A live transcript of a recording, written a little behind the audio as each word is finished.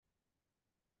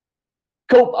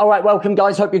Cool. All right. Welcome,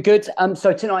 guys. Hope you're good.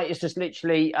 So tonight is just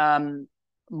literally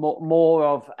more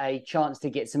of a chance to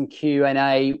get some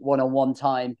Q&A one-on-one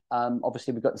time.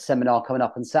 Obviously, we've got the seminar coming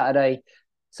up on Saturday.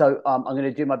 So I'm going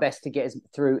to do my best to get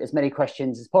through as many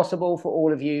questions as possible for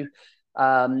all of you.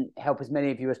 Help as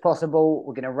many of you as possible.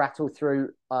 We're going to rattle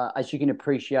through. As you can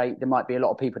appreciate, there might be a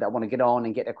lot of people that want to get on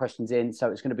and get their questions in.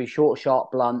 So it's going to be short,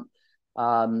 sharp, blunt.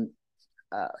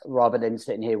 Rather than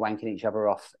sitting here wanking each other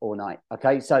off all night.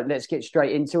 Okay, so let's get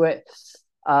straight into it.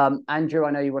 Andrew,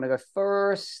 I know you want to go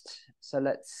first. So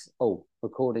let's,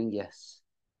 recording, yes.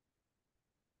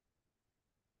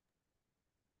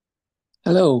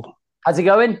 Hello. How's it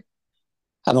going?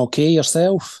 I'm okay,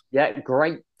 yourself? Yeah,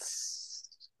 great.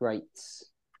 Great.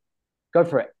 Go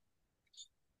for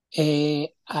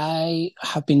it. I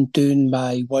have been doing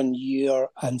my 1 year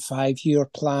and 5 year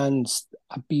plans.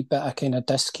 A wee bit of kind of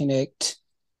disconnect,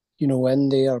 in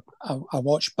there. I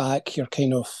watched back your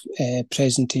kind of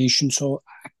presentation, so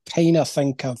I kind of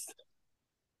think I've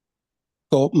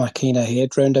got my kind of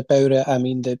head round about it. I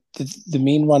mean, the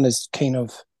main one is kind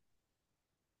of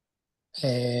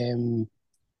around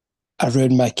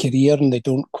my career, and they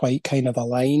don't quite kind of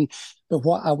align. But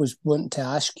what I was wanting to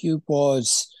ask you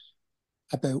was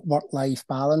about work-life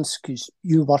balance, because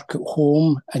you work at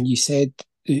home and you said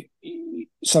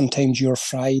sometimes you're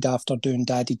fried after doing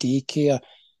daddy daycare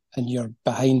and you're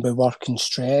behind with work and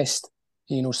stressed.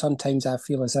 Sometimes I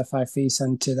feel as if I face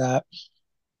into that,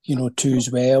 too as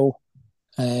well.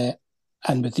 And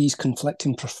with these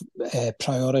conflicting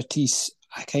priorities,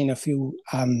 I kind of feel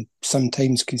I'm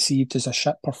sometimes conceived as a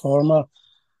shit performer.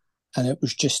 And it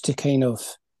was just to kind of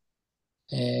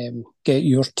get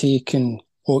your take on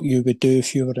what you would do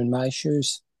if you were in my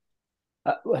shoes.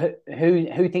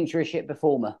 Who thinks you're a shit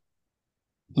performer?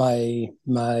 My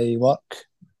work.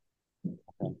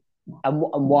 And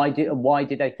why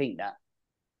did they think that?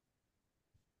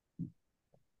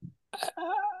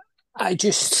 I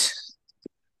just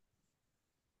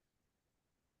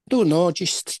don't know.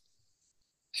 Just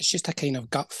it's just a kind of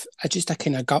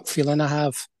gut feeling I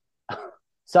have.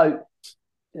 So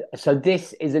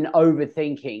this is an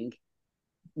overthinking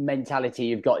mentality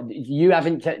you've got. You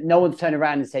haven't. No one's turned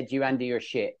around and said, "You, Andy, you're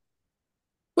shit."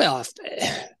 Well,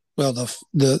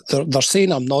 they're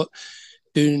saying I'm not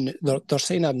doing. They're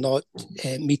saying I'm not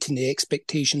meeting the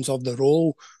expectations of the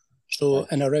role. So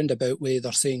in a roundabout way,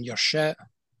 they're saying you're shit.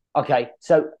 Okay.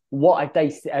 So what have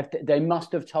they? They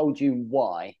must have told you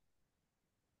why.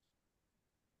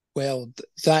 Well,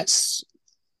 that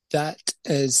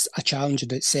is a challenge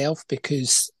in itself,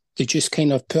 because they just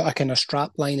kind of put a kind of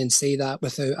strap line and say that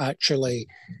without actually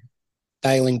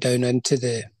dialing down into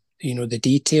the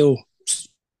detail,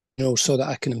 so that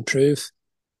I can improve.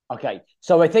 Okay.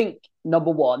 So I think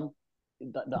number one,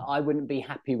 that I wouldn't be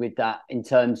happy with that in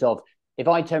terms of if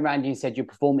I turn around and said your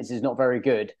performance is not very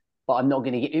good, but I'm not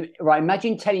going to get you right.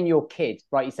 Imagine telling your kid,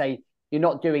 right? You say you're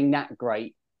not doing that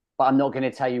great, but I'm not going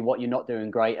to tell you what you're not doing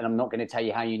great, and I'm not going to tell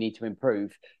you how you need to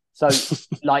improve. So,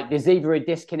 like, there's either a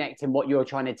disconnect in what you're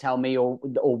trying to tell me, or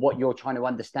what you're trying to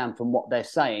understand from what they're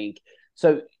saying.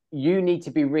 So, you need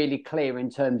to be really clear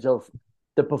in terms of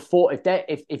the before.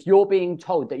 If you're being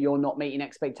told that you're not meeting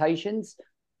expectations,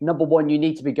 number one, you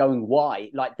need to be going why.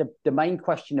 Like the main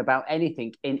question about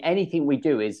anything in anything we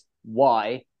do is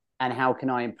why and how can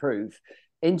I improve.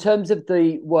 In terms of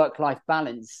the work-life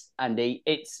balance, Andy,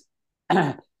 it's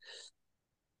the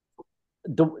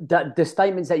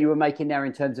statements that you were making there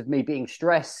in terms of me being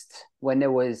stressed when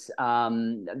there was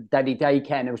daddy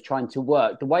daycare and I was trying to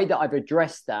work. The way that I've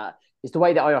addressed that is the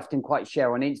way that I often quite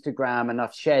share on Instagram, and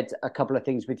I've shared a couple of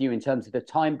things with you in terms of the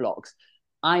time blocks.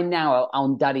 I now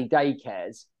on daddy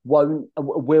daycares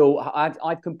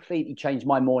I've completely changed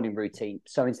my morning routine.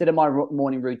 So instead of my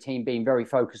morning routine being very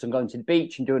focused on going to the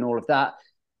beach and doing all of that,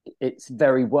 it's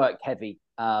very work heavy,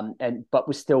 but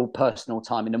with still personal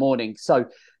time in the morning. So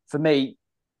for me,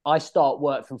 I start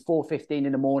work from 4:15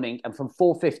 in the morning, and from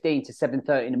 4:15 to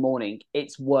 7:30 in the morning,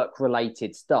 it's work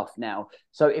related stuff now.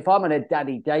 So if I'm on a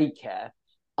daddy daycare,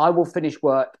 I will finish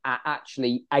work at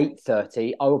actually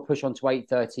 8:30. I will push on to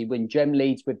 8:30 when Jem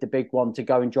leads with the big one to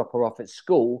go and drop her off at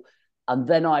school, and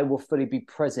then I will fully be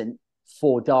present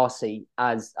for Darcy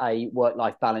as a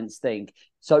work-life balance thing.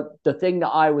 So the thing that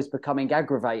I was becoming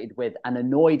aggravated with and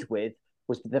annoyed with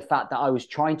was the fact that I was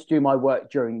trying to do my work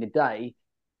during the day,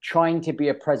 trying to be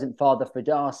a present father for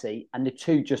Darcy, and the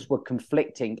two just were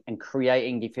conflicting and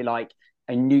creating, if you like,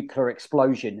 a nuclear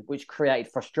explosion, which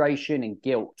created frustration and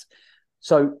guilt.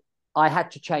 So I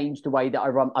had to change the way that I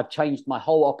run. I've changed my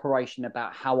whole operation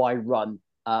about how I run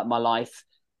my life.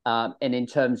 And in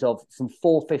terms of from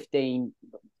 4:15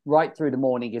 right through the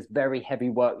morning is very heavy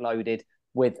workloaded.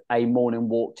 with a morning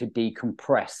walk to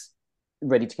decompress,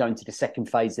 ready to go into the second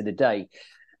phase of the day.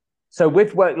 So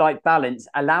with work-life balance,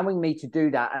 allowing me to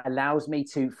do that allows me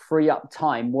to free up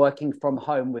time working from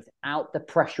home without the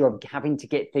pressure of having to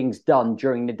get things done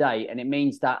during the day. And it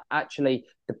means that actually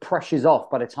the pressure's off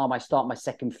by the time I start my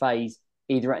second phase,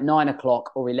 either at 9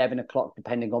 o'clock or 11 o'clock,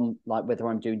 depending on like whether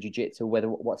I'm doing jiu-jitsu or whether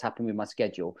what's happening with my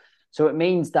schedule. So it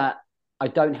means that I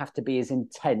don't have to be as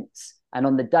intense. And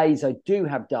on the days I do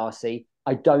have Darcy,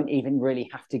 I don't even really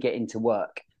have to get into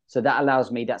work. So that allows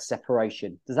me that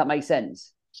separation. Does that make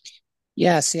sense?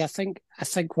 Yeah, see, I think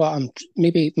what I'm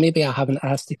maybe I haven't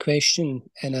asked the question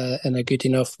in a good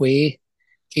enough way,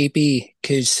 JB,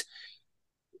 because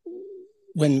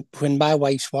when my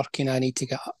wife's working, I need to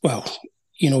get up. Well,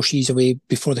 she's away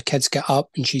before the kids get up,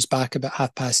 and she's back about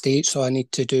 8:30. So I need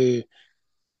to do,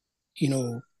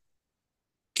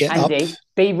 get Andy, up.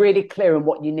 be really clear on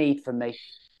what you need from me.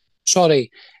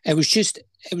 Sorry, it was just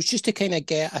to kind of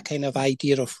get a kind of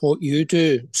idea of what you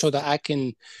do, so that I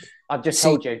can. I've just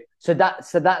told you. So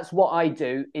that's what I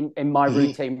do in my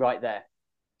routine right there.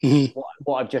 Mm-hmm.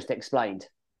 What I've just explained.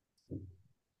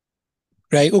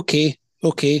 Right. Okay.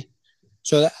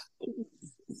 So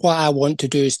what I want to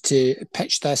do is to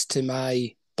pitch this to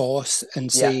my boss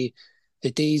and say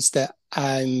the days that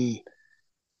I'm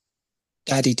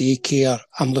daddy daycare,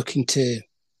 I'm looking to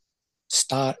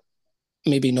start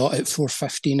maybe not at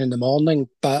 4:15 in the morning,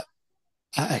 but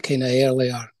at a kind of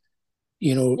earlier,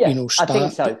 start. I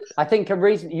think so. I think a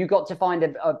reason you got to find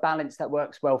a balance that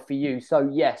works well for you. So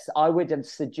yes, I would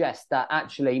suggest that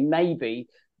actually maybe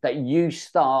that you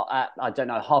start at, I don't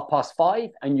know,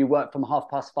 5:30 and you work from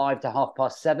 5:30 to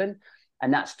 7:30.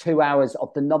 And that's 2 hours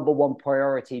of the number one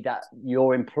priority that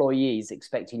your employee is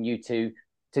expecting you to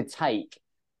take.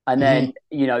 And then,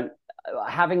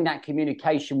 having that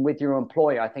communication with your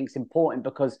employer, I think is important,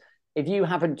 because if you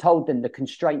haven't told them the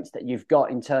constraints that you've got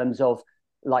in terms of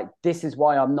like, this is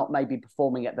why I'm not maybe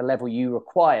performing at the level you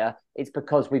require, it's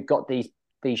because we've got these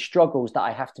struggles that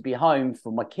I have to be home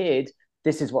for my kid.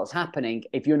 This is what's happening.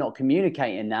 If you're not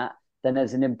communicating that, then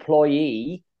as an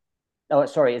employer,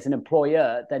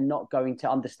 they're not going to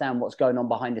understand what's going on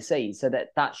behind the scenes. So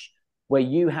that's where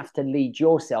you have to lead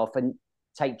yourself and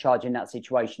take charge in that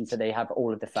situation, so they have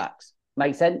all of the facts.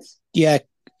 Make sense? Yeah.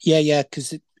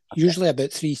 Because usually about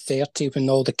 3:30, when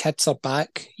all the kids are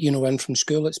back, in from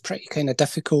school, it's pretty kind of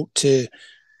difficult to,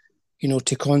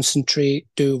 to concentrate,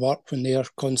 do work when they're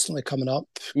constantly coming up.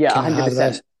 Yeah,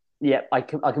 100%. Yeah, I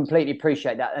completely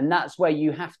appreciate that. And that's where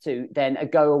you have to then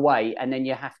go away, and then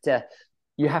you have to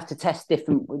test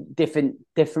different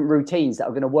routines that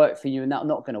are going to work for you and that are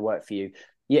not going to work for you.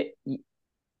 Yeah.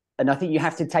 And I think you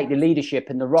have to take the leadership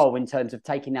and the role in terms of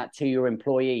taking that to your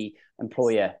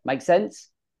employer. Make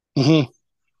sense? Mm-hmm.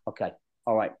 Okay.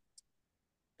 All right.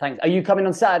 Thanks. Are you coming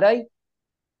on Saturday?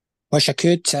 Wish I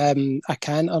could. I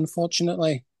can't,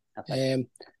 unfortunately. Okay.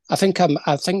 I think I'm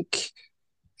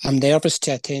nervous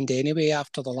to attend anyway,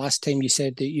 after the last time you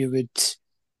said that you would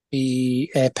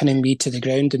be pinning me to the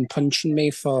ground and punching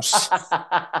me for...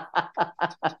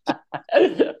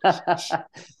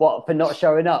 What, for not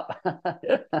showing up?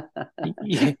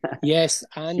 Yes.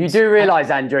 And you do realise,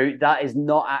 Andrew, that is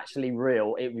not actually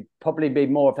real. It would probably be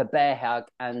more of a bear hug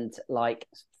and like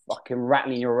fucking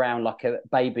rattling you around like a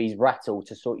baby's rattle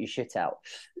to sort your shit out.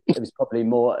 It was probably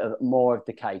more of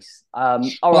the case. All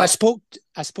right. I spoke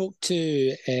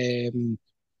to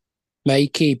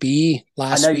Mike KB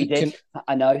last week. You did.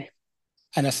 I know.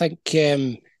 And I think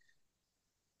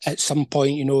at some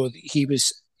point,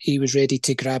 he was ready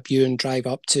to grab you and drive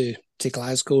up to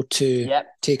Glasgow to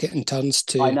take it in turns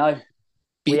to... I know.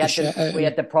 We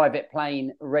had the private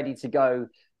plane ready to go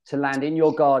to land in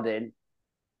your garden,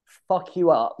 fuck you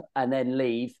up, and then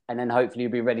leave, and then hopefully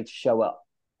you'll be ready to show up.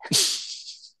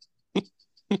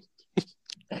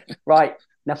 Right.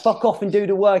 Now fuck off and do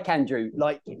the work, Andrew.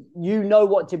 Like, you know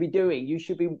what to be doing. You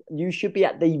should be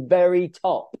at the very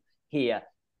top here.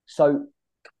 So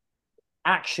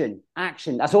action.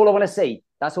 That's all I want to see.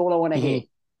 That's all I want to hear.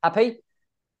 Happy?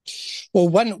 Well,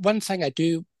 one thing I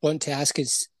do want to ask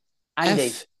is,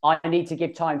 Andy, I need to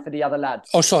give time for the other lads.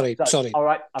 Oh, sorry. All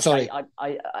right. Okay. Sorry.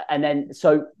 And then,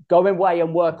 so go away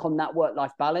and work on that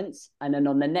work-life balance. And then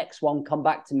on the next one, come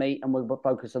back to me and we'll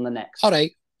focus on the next. All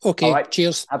right. Okay. All right.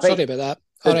 Cheers. Happy? Sorry about that.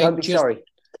 All right. Don't be cheers. sorry.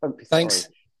 Don't be Thanks.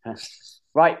 Sorry.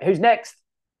 Right. Who's next?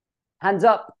 Hands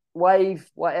up, wave,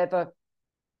 whatever.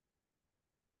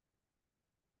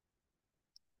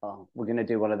 Oh, we're going to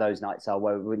do one of those nights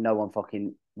where no one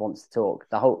fucking wants to talk.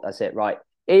 That's it. Right.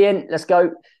 Ian, let's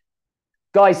go.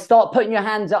 Guys, start putting your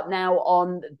hands up now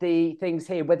on the things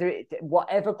here,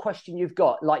 whatever question you've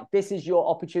got. Like, this is your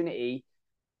opportunity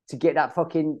to get that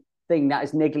fucking thing that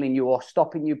is niggling you or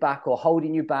stopping you back or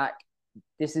holding you back.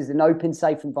 This is an open,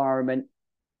 safe environment.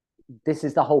 This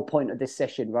is the whole point of this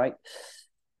session, right?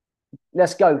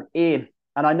 Let's go, Ian.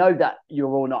 And I know that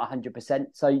you're all not 100%,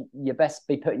 so you best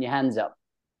be putting your hands up.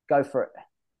 Go for it.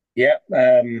 Yeah,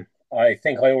 I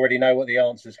think I already know what the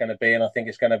answer is going to be, and I think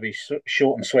it's going to be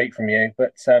short and sweet from you.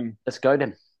 But let's go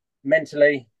then.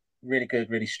 Mentally, really good,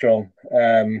 really strong.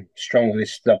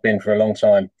 Strongest I've been for a long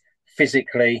time.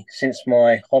 Physically, since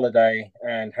my holiday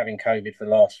and having COVID for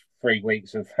the last 3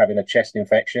 weeks of having a chest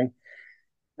infection,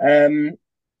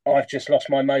 I've just lost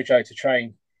my mojo to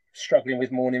train. Struggling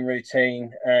with morning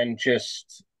routine, and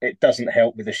just it doesn't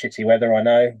help with the shitty weather. I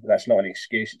know that's not an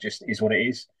excuse; it just is what it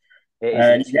is.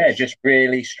 And yeah, just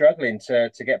really struggling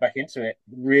to get back into it.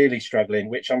 Really struggling,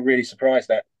 which I'm really surprised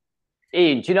at.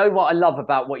 Ian, do you know what I love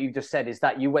about what you just said is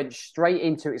that you went straight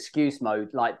into excuse mode.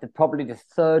 Like probably the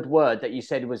third word that you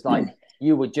said was like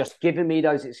you were just giving me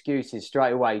those excuses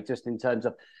straight away, just in terms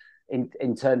of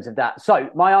that. So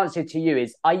my answer to you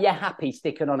is: are you happy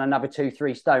sticking on another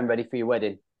 2-3 stone ready for your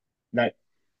wedding? No.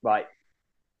 Right.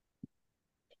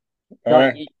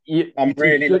 I'm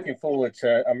really looking forward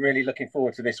to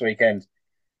this weekend.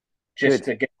 Just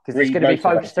to get, because it's going to be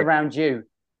focused around you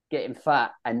getting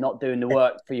fat and not doing the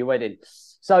work for your wedding.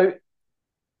 So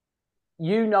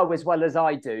you know as well as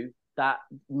I do that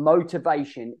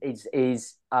motivation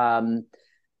is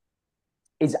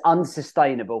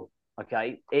unsustainable.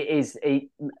 Okay,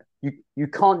 you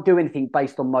can't do anything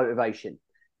based on motivation.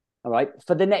 All right.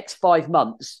 For the next 5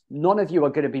 months, none of you are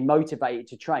going to be motivated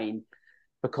to train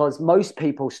because most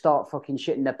people start fucking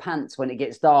shitting their pants when it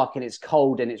gets dark and it's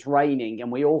cold and it's raining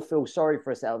and we all feel sorry for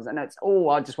ourselves. And it's,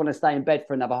 I just want to stay in bed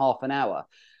for another half an hour.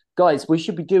 Guys, we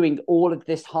should be doing all of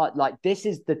this hard. Like, this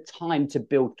is the time to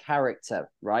build character,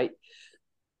 right?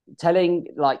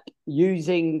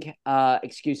 Using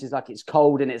excuses like it's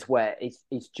cold and it's wet.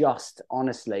 It's just,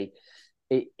 honestly,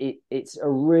 it's a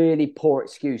really poor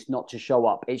excuse not to show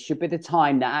up. It should be the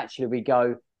time that actually we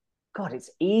go, God,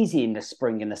 it's easy in the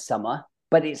spring and the summer,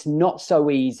 but it's not so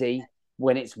easy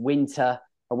when it's winter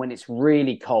and when it's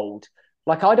really cold.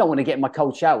 Like, I don't want to get in my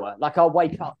cold shower. Like, I'll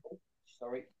wake up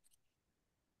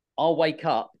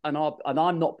and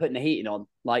I'm not putting the heating on.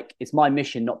 Like, it's my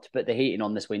mission not to put the heating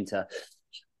on this winter,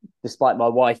 despite my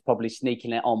wife probably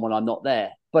sneaking it on when I'm not there.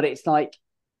 But it's like,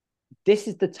 this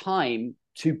is the time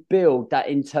to build that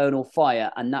internal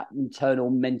fire and that internal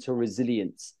mental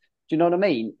resilience. Do you know what I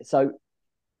mean? So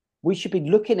we should be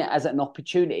looking at it as an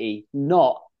opportunity,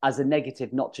 not as a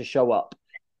negative not to show up.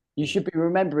 You should be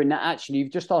remembering that actually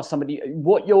you've just asked somebody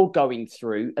what you're going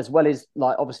through, as well as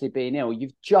like obviously being ill.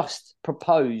 You've just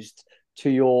proposed to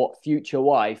your future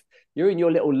wife. You're in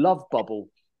your little love bubble.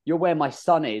 You're where my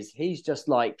son is. He's just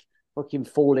like fucking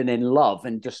falling in love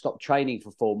and just stopped training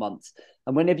for 4 months.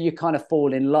 And whenever you kind of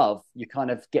fall in love, you kind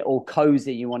of get all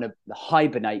cozy. You want to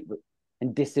hibernate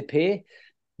and disappear.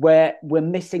 Where we're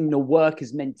missing the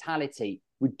workers' mentality.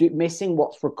 We're missing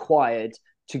what's required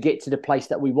to get to the place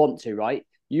that we want to, right?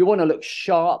 You want to look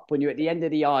sharp when you're at the end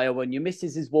of the aisle, when your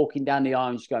missus is walking down the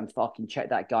aisle and she's going, fucking check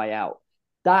that guy out.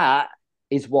 That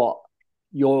is what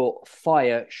your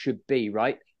fire should be,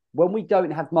 right? When we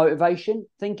don't have motivation,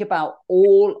 think about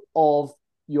all of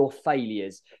your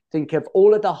failures. Think of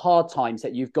all of the hard times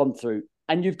that you've gone through,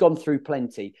 and you've gone through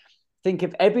plenty. Think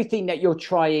of everything that you're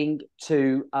trying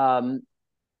to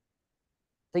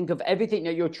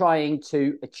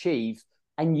achieve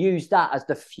and use that as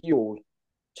the fuel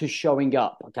to showing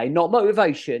up. Okay, not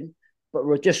motivation,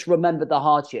 but just remember the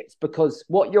hardships, because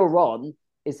what you're on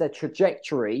is a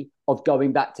trajectory of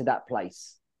going back to that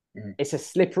place. It's a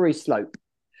slippery slope.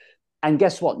 And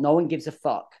guess what? No one gives a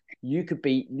fuck. You could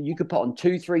put on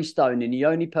 2-3 stone, and the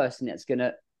only person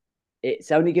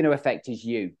it's only going to affect is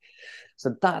you.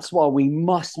 So that's why we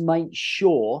must make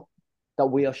sure that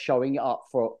we are showing up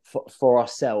for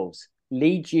ourselves.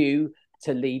 Lead you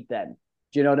to lead them.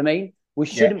 Do you know what I mean? We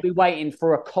shouldn't be waiting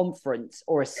for a conference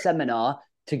or a seminar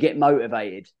to get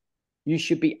motivated. You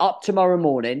should be up tomorrow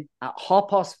morning at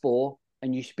 4:30,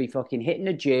 and you should be fucking hitting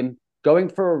the gym, going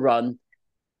for a run,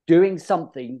 doing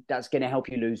something that's going to help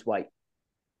you lose weight.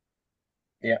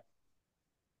 Yeah.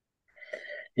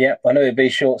 Yeah, I know it'd be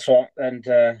short, sweet, and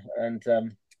to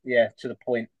the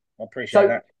point. I appreciate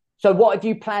that. So what have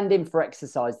you planned in for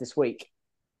exercise this week?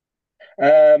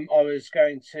 I was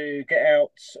going to get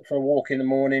out for a walk in the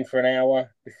morning for an hour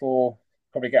before,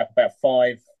 probably get up about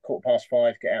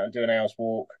 5:15, get out and do an hour's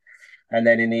walk. And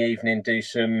then in the evening, do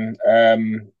some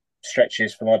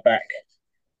stretches for my back,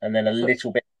 and then a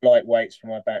little bit of light weights for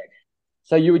my back.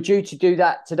 So you were due to do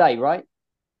that today, right?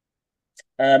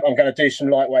 I'm going to do some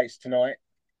light weights tonight.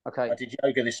 Okay. I did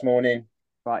yoga this morning.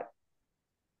 Right.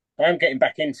 I am getting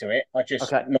back into it. I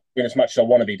just Okay. not doing as much as I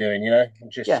want to be doing.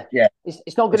 Just Yeah. yeah.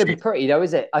 It's not going It's to be pretty though,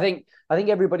 is it? I think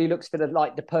everybody looks for the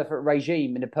perfect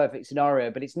regime and the perfect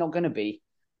scenario, but it's not going to be.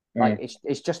 Like mm,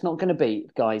 it's just not going to be,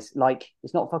 guys. Like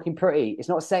it's not fucking pretty. It's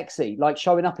not sexy. Like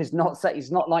showing up is not.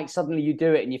 It's not like suddenly you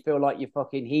do it and you feel like you're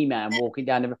fucking He-Man walking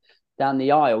down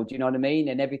the aisle. Do you know what I mean?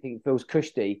 And everything feels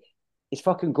cushy. It's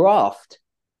fucking graft.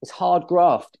 It's hard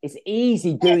graft. It's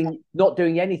easy not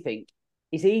doing anything.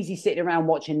 It's easy sitting around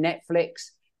watching Netflix.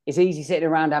 It's easy sitting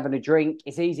around having a drink.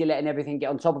 It's easy letting everything get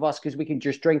on top of us because we can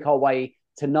just drink our way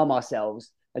to numb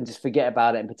ourselves and just forget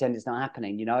about it and pretend it's not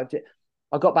happening.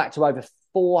 I got back to over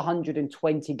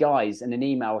 420 guys and an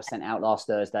email was sent out last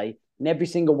Thursday. And every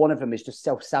single one of them is just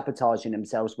self-sabotaging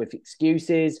themselves with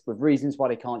excuses, with reasons why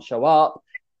they can't show up.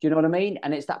 Do you know what I mean?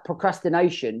 And it's that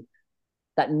procrastination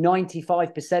that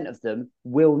 95% of them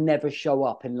will never show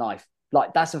up in life.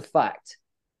 Like, that's a fact.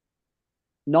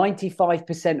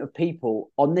 95% of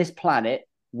people on this planet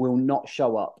will not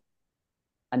show up.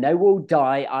 And they will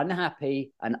die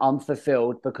unhappy and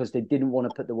unfulfilled because they didn't want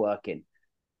to put the work in.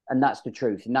 And that's the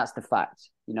truth. And that's the fact.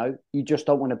 You just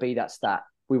don't want to be that stat.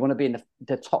 We want to be in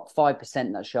the top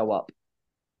 5% that show up.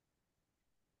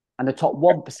 And the top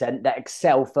 1% that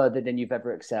excel further than you've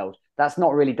ever excelled. That's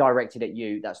not really directed at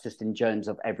you. That's just in terms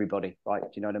of everybody, right? Do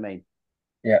you know what I mean?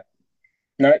 yeah.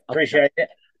 No, Okay. appreciate it.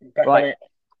 Back right. on it.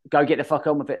 Go get the fuck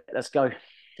on with it. Let's go.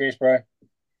 Cheers, bro.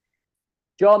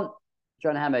 John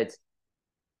Hammond.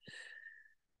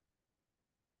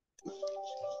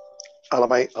 Hello,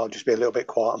 mate. I'll just be a little bit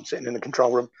quiet. I'm sitting in the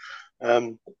control room.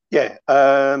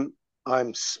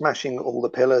 I'm smashing all the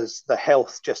pillars. The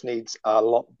health just needs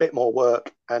a bit more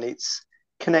work, and it's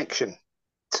connection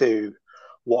to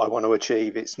what I want to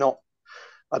achieve. It's not.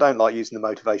 I don't like using the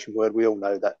motivation word. We all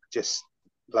know that. Just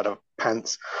blood of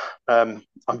pants. I'm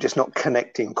just not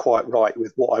connecting quite right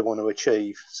with what I want to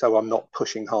achieve, so I'm not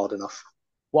pushing hard enough.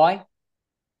 Why?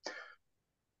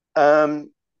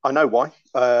 I know why.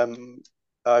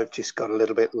 I've just got a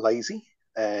little bit lazy,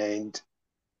 and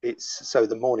so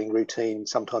the morning routine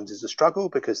sometimes is a struggle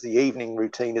because the evening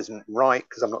routine isn't right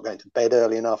because I'm not going to bed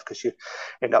early enough because you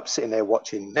end up sitting there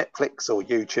watching Netflix or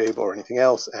YouTube or anything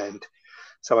else. And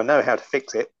so I know how to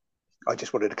fix it. I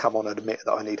just wanted to come on and admit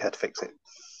that I need how to fix it.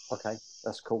 Okay,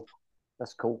 that's cool.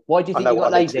 Why do you think you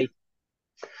got lazy?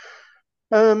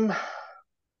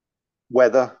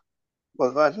 Weather.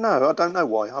 Well, no, I don't know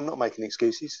why. I'm not making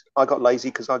excuses. I got lazy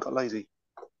because I got lazy.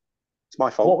 It's my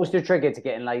fault. What was the trigger to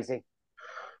getting lazy?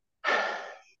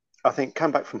 I think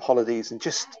come back from holidays and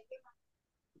just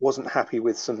wasn't happy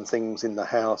with some things in the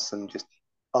house, and just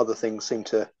other things seem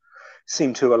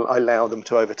to allow them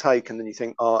to overtake. And then you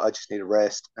think, oh, I just need a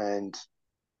rest. And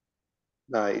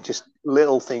no, it just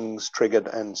little things triggered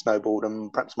and snowballed,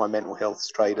 and perhaps my mental health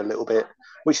strayed a little bit,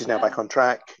 which is now back on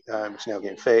track. It's now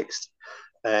getting fixed.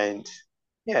 And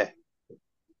yeah.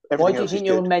 Why do you think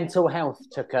your mental health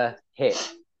took a hit?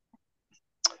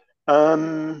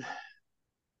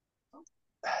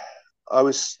 I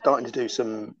was starting to do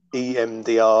some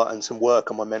EMDR and some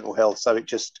work on my mental health, so it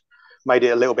just made it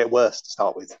a little bit worse to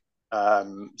start with.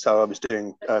 So I was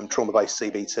doing trauma-based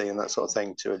CBT and that sort of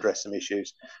thing to address some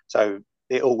issues. So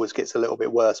it always gets a little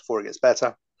bit worse before it gets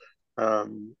better.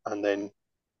 And then,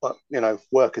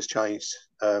 work has changed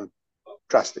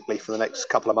drastically for the next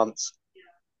couple of months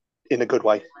in a good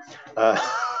way.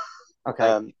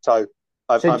 Okay. So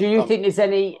do you think there's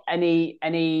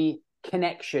any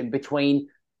connection between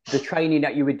the training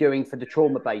that you were doing for the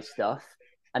trauma-based stuff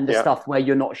and the stuff where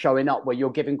you're not showing up, where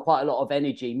you're giving quite a lot of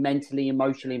energy mentally,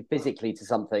 emotionally, and physically to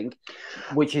something,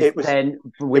 which is then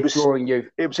withdrawing you?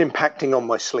 It was impacting on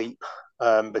my sleep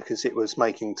because it was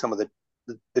making some of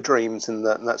the dreams and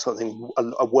that sort of thing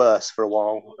worse for a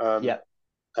while.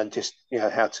 And just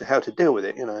how to deal with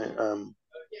it,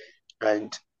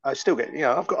 and I still get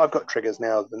I've got triggers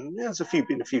now. And there's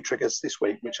been a few triggers this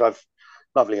week which I've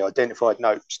lovely identified.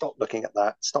 No, stop looking at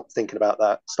that. Stop thinking about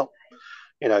that. Stop,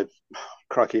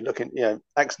 crikey,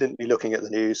 accidentally looking at the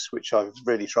news, which I've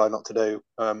really tried not to do.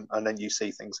 And then you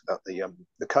see things about the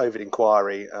COVID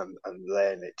inquiry, and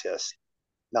then it just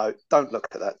no, don't look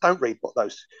at that. Don't read what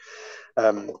those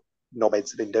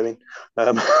knobheads have been doing.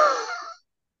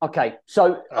 Okay,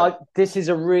 so this is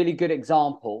a really good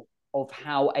example of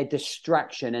how a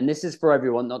distraction, and this is for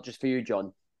everyone, not just for you,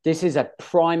 John. This is a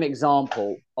prime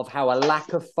example of how a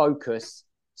lack of focus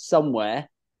somewhere,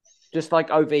 just like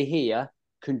over here,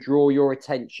 can draw your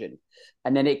attention.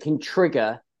 And then it can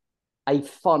trigger a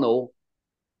funnel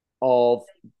of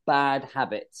bad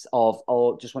habits of,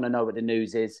 just want to know what the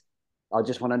news is. I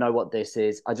just want to know what this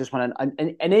is. I just want to,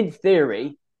 and in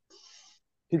theory,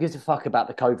 who gives a fuck about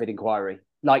the COVID inquiry?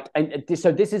 Like, and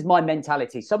so this is my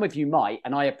mentality. Some of you might,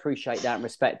 and I appreciate that and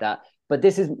respect that. But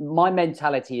this is my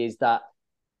mentality is that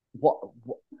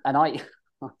and I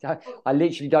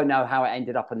literally don't know how it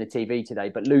ended up on the TV today,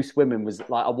 but Loose Women was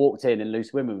like, I walked in and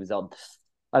Loose Women was on,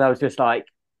 and I was just like,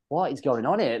 what is going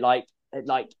on here? Like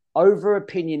over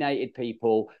opinionated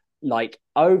people, like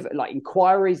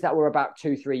inquiries that were about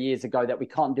 2-3 years ago that we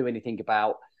can't do anything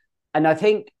about. And I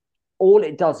think all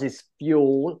it does is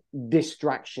fuel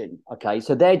distraction. Okay.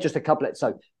 So they're just a couple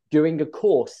so doing a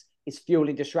course is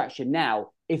fueling distraction. Now,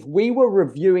 if we were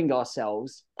reviewing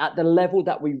ourselves at the level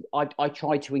that I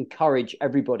try to encourage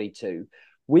everybody to,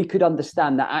 we could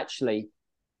understand that actually,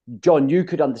 John, you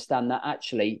could understand that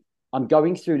actually, I'm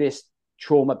going through this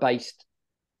trauma-based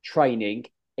training.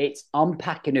 It's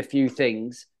unpacking a few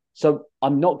things. So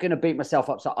I'm not going to beat myself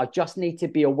up. So I just need to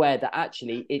be aware that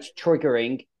actually it's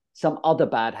triggering some other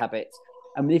bad habits.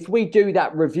 And if we do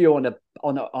that review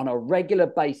on a regular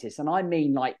basis, and I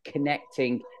mean like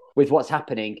connecting with what's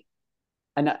happening,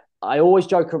 and I always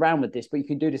joke around with this, but you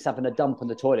can do this having a dump on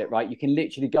the toilet, right? You can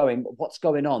literally go in, what's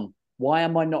going on? Why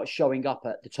am I not showing up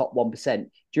at the top 1%? Do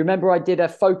you remember I did a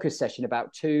focus session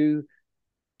about two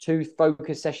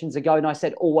focus sessions ago, and I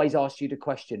said, always ask you the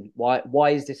question, why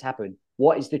is this happening?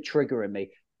 What is the trigger in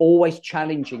me? Always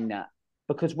challenging that.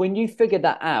 Because when you figure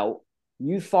that out,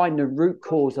 you find the root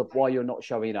cause of why you're not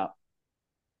showing up.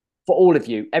 For all of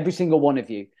you, every single one of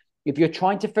you. If you're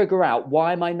trying to figure out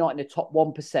why am I not in the top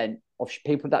 1% of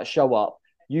people that show up,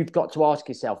 you've got to ask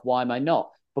yourself, why am I not?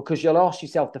 Because you'll ask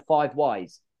yourself the 5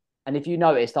 whys. And if you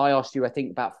noticed, I asked you, I think,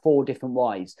 about 4 different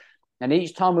whys. And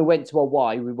each time we went to a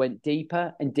why, we went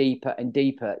deeper and deeper and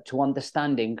deeper to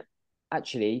understanding,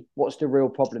 actually, what's the real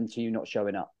problem to you not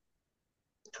showing up?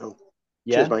 Cool.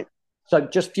 Yeah. Cheers, mate. So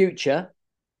just future,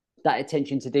 that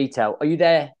attention to detail. Are you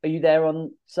there? Are you there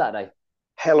on Saturday?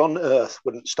 Hell on earth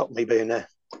wouldn't stop me being there.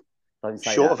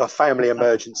 Short of a family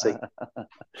emergency.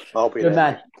 I'll be Good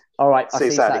there. Man. All right. I'll see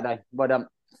you Saturday. Saturday. Well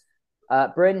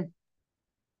done. Bryn,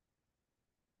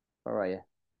 where are you?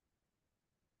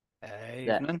 Hey,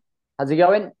 Yeah. evening. How's it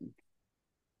going?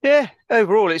 Yeah,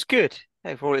 overall it's good.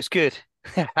 Overall it's good.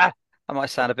 I might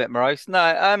sound a bit morose.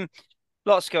 No,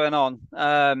 lots going on.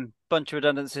 Bunch of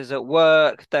redundancies at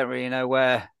work. Don't really know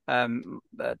where the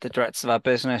directors of our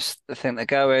business think they're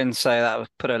going. So that would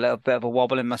put a little bit of a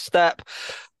wobble in my step.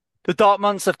 The dark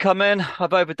months have come in.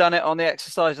 I've overdone it on the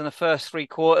exercise in the first 3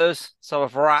 quarters, so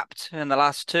I've wrapped in the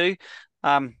last 2.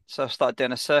 So I've started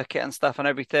doing a circuit and stuff and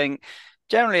everything.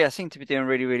 Generally, I seem to be doing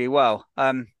really, really well.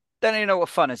 Don't even know what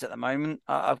fun is at the moment.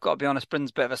 I've got to be honest, Bryn's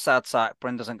a bit of a sad sack.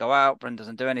 Bryn doesn't go out. Bryn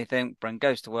doesn't do anything. Bryn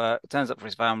goes to work, turns up for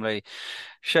his family,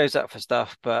 shows up for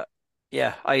stuff. But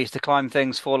yeah, I used to climb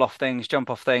things, fall off things,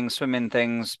 jump off things, swim in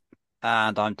things,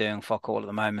 and I'm doing fuck all at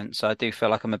the moment. So I do feel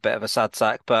like I'm a bit of a sad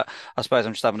sack, but I suppose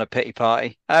I'm just having a pity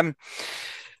party.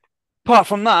 Apart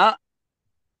from that,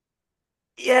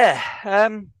 yeah,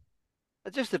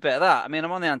 just a bit of that. I mean,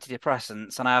 I'm on the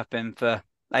antidepressants and I have been for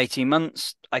 18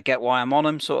 months. I get why I'm on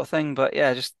them, sort of thing. But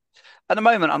yeah, just at the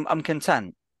moment, I'm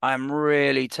content. I'm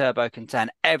really turbo content.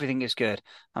 Everything is good.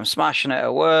 I'm smashing it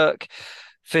at work.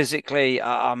 Physically,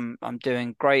 I'm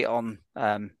doing great on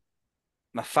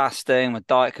my fasting, my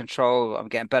diet control. I'm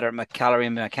getting better at my calorie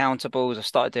and my countables. I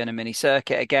started doing a mini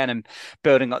circuit again and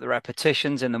building up the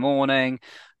repetitions in the morning.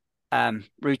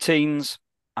 Routines.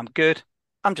 I'm good.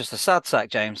 I'm just a sad sack,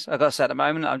 James. I got to say at the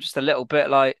moment, I'm just a little bit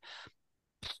like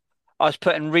I was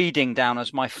putting reading down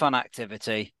as my fun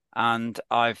activity, and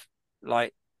I've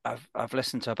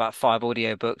listened to about 5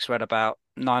 audiobooks, read about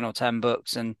 9 or 10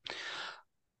 books, and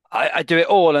I do it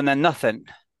all and then nothing.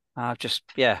 I've just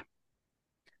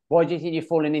Why do you think you're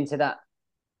falling into that?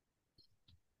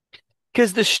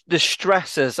 Because the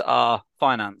stressors are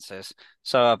finances.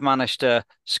 So I've managed to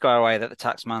square away that the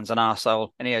tax man's an arsehole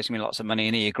and he owes me lots of money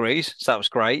and he agrees. So that was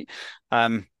great.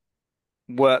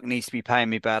 Work needs to be paying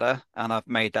me better, and I've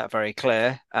made that very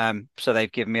clear. So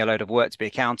they've given me a load of work to be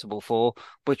accountable for,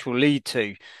 which will lead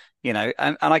to,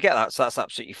 and I get that. So that's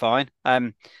absolutely fine.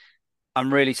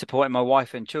 I'm really supporting my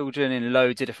wife and children in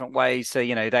loads of different ways. So,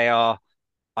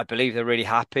 I believe they're really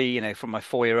happy, from my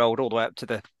 4-year-old all the way up to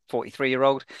the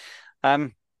 43-year-old. So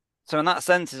in that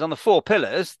sense, it's on the 4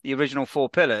 pillars, the original 4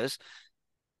 pillars,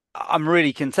 I'm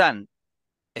really content.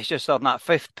 It's just on that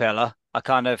 5th pillar,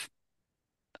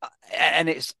 and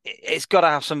it's got to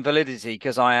have some validity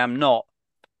because I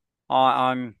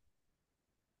don't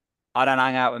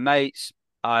hang out with mates.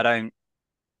 I don't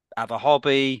have a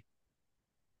hobby.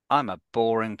 I'm a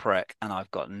boring prick and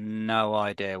I've got no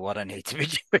idea what I need to be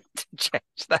doing to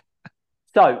change that.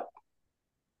 So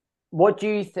what do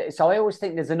you think? So I always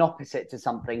think there's an opposite to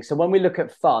something. So when we look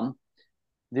at fun,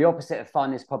 the opposite of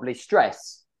fun is probably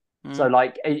stress. So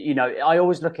like, I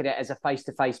always look at it as a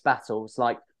face-to-face battle. It's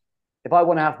like, if I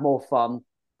want to have more fun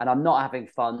and I'm not having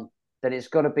fun, then it's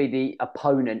got to be the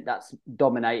opponent that's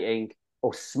dominating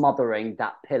or smothering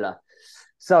that pillar.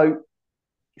 So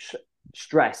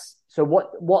stress. So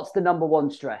what's the number one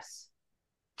stress?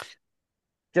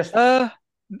 Just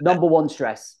number one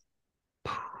stress.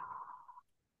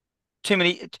 So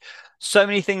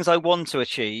many things I want to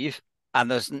achieve, and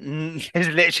there's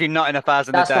literally not enough hours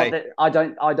in the day. I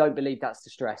don't believe that's the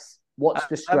stress. What's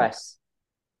the stress?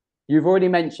 You've already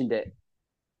mentioned it.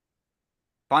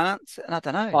 Finance? I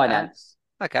don't know. Finance.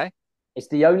 Okay. It's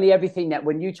the only everything that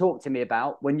when you talk to me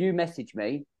about, when you message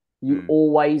me, you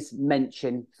always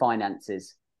mention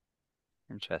finances.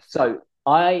 Interesting. So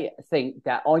I think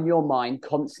that on your mind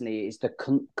constantly is the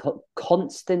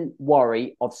constant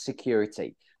worry of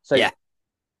security. So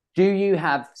do you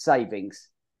have savings?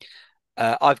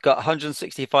 I've got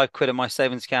 165 quid in my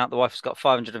savings account. The wife's got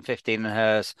 515 in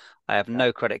hers. I have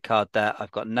no credit card debt.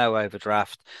 I've got no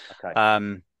overdraft.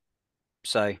 Okay.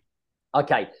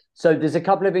 So there's a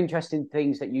couple of interesting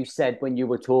things that you said when you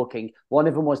were talking. One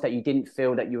of them was that you didn't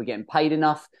feel that you were getting paid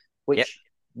enough, which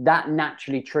that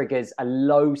naturally triggers a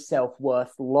low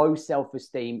self-worth, low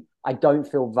self-esteem. I don't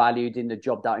feel valued in the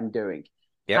job that I'm doing.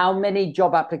 Yep. How many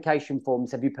job application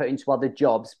forms have you put into other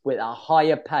jobs with a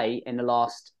higher pay in the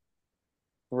last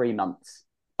 3 months?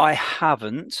 I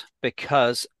haven't,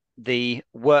 because the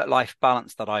work-life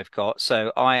balance that I've got.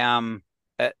 So I'm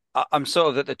sort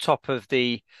of at the top of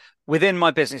within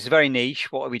my business, it's very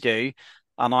niche what we do,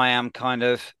 and I am kind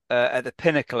of at the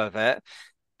pinnacle of it.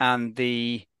 And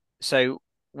so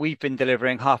we've been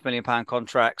delivering £500,000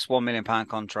 contracts, £1 million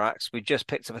contracts. We just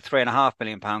picked up a £3.5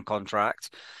 million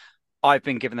contract. I've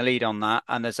been given the lead on that,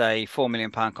 and there's a £4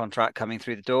 million contract coming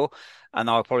through the door, and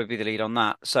I'll probably be the lead on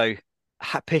that. So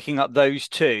picking up those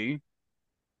two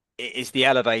is the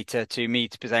elevator to me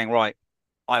to be saying, right,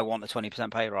 I want a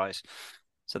 20% pay rise.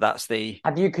 So that's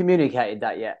Have you communicated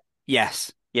that yet?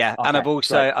 Yes. Yeah. Okay, and I've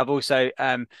also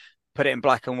put it in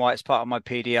black and white as part of my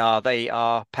PDR. They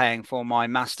are paying for my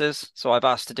masters. So I've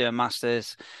asked to do a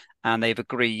masters and they've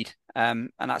agreed.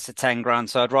 And that's a 10 grand.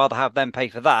 So I'd rather have them pay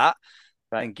for that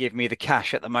than give me the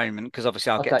cash at the moment, because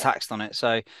obviously I'll get taxed on it.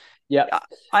 So yeah,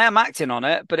 I am acting on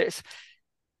it, but it's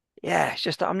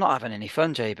just that I'm not having any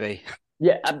fun, JB.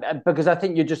 Yeah, because I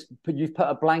think you've put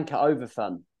a blanket over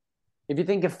fun. If you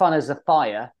think of fun as a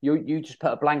fire, you just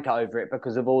put a blanket over it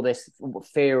because of all this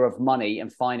fear of money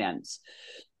and finance.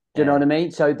 Do you know what I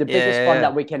mean? So the biggest fun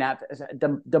that we can have,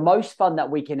 the most fun that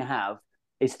we can have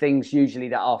is things usually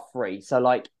that are free. So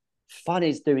like fun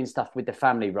is doing stuff with the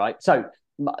family, right? So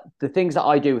the things that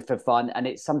I do for fun, and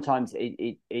it's sometimes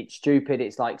it's stupid.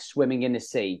 It's like swimming in the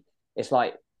sea. It's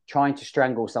like trying to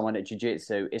strangle someone at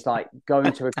jiu-jitsu. It's like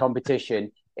going to a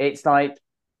competition. It's like,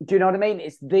 do you know what I mean?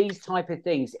 It's these type of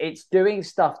things. It's doing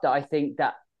stuff that I think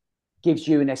that gives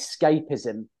you an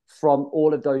escapism from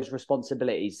all of those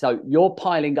responsibilities. So you're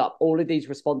piling up all of these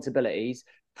responsibilities,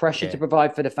 pressure to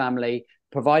provide for the family,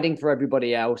 providing for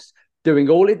everybody else, doing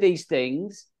all of these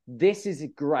things. This is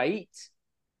great.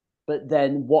 But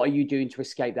then what are you doing to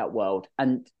escape that world?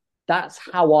 And that's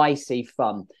how I see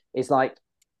fun. It's like,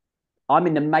 I'm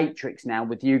in the matrix now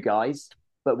with you guys.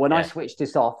 But when I switch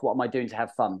this off, what am I doing to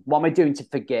have fun? What am I doing to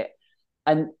forget?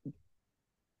 And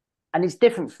it's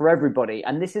different for everybody.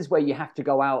 And this is where you have to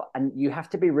go out and you have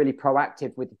to be really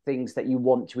proactive with the things that you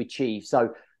want to achieve.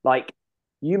 So like,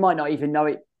 you might not even know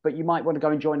it, but you might want to go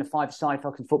and join a 5-side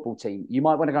fucking football team. You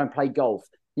might want to go and play golf.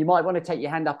 You might want to take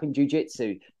your hand up in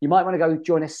jiu-jitsu. You might want to go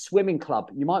join a swimming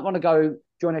club. You might want to go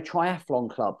join a triathlon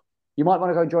club. You might want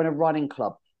to go join a running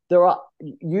club. There are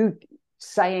you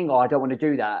saying, oh, I don't want to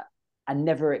do that, and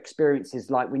never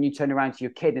experiences like when you turn around to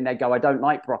your kid and they go, I don't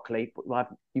like broccoli, but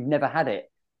you've never had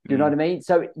it. Do you know what I mean?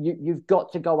 So you've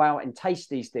got to go out and taste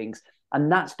these things.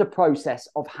 And that's the process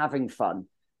of having fun.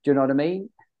 Do you know what I mean?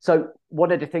 So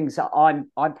one of the things that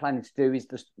I'm planning to do is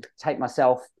just take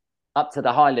myself up to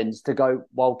the Highlands to go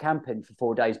wild camping for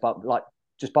 4 days, but like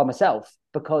just by myself,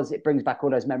 because it brings back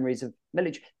all those memories of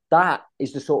military. That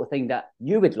is the sort of thing that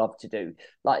you would love to do.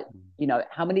 Like, you know,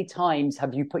 how many times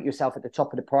have you put yourself at the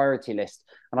top of the priority list?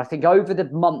 And I think over the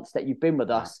months that you've been with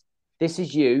us, this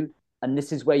is you, and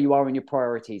this is where you are in your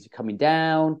priorities. You're coming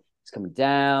down, it's coming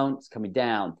down, it's coming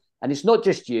down. And it's not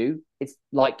just you. It's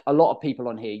like a lot of people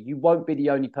on here. You won't be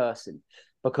the only person,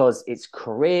 because it's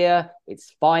career,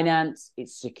 it's finance,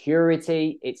 it's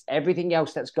security, it's everything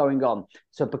else that's going on.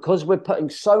 So because we're putting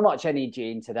so much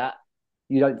energy into that,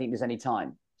 you don't think there's any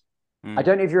time. I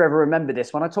don't know if you ever remember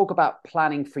this. When I talk about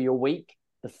planning for your week,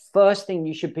 the first thing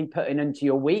you should be putting into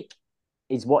your week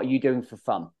is what are you doing for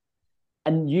fun?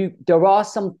 And there are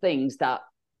some things that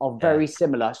are very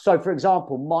similar. So, for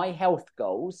example, my health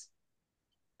goals,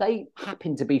 they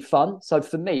happen to be fun. So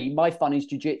for me, my fun is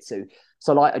jiu-jitsu.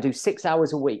 So like I do 6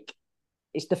 hours a week.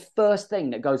 It's the first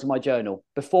thing that goes in my journal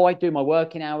before I do my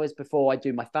working hours, before I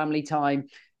do my family time,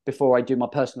 before I do my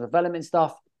personal development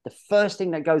stuff. The first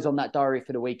thing that goes on that diary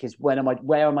for the week is where am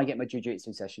I getting my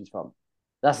jiu-jitsu sessions from?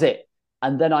 That's it.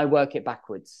 And then I work it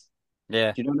backwards.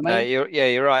 Yeah. Do you know what I mean?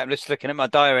 You're right. I'm just looking at my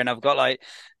diary and I've got like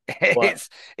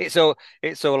it's all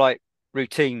like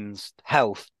routines,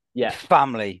 health,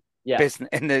 family, business,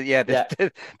 and there's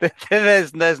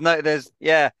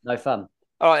no fun.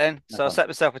 All right then. So I'll set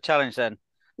myself a challenge then.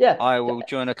 Yeah. I will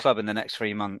join a club in the next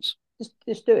 3 months.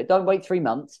 Just do it. Don't wait 3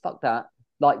 months. Fuck that.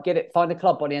 Like find a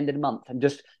club by the end of the month and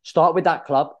just start with that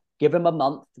club. Give them a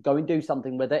month, go and do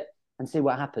something with it and see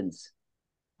what happens.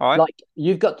 All right. Like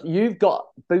you've got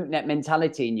bootnet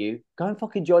mentality in you. Go and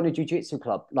fucking join a jiu-jitsu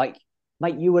club. Like,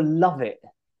 mate, you will love it.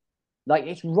 Like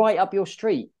it's right up your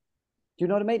street. Do you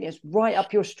know what I mean? It's right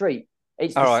up your street.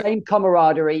 It's the same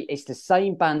camaraderie. It's the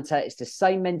same banter. It's the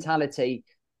same mentality.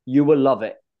 You will love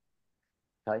it.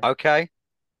 Okay.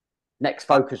 Next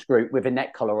focus group with a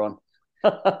neck collar on.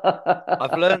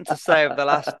 I've learned to say over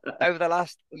the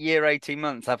last year, 18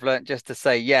 months, I've learned just to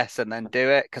say yes and then do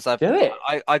it because I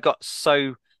got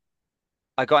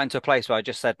into a place where I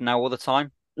just said no all the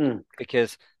time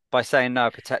because by saying no, I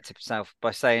protected myself. By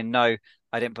saying no,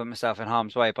 I didn't put myself in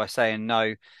harm's way. By saying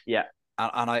no,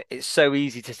 it's so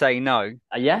easy to say no.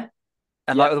 And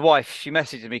like with the wife, she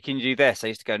messaged me, "Can you do this?" I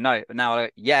used to go no, but now I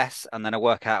go yes, and then I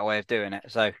work out a way of doing it.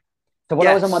 So when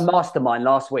I was on my mastermind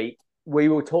last week, we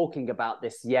were talking about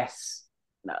this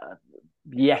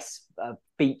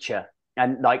feature,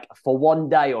 and like for one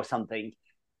day or something,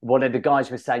 one of the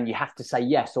guys was saying you have to say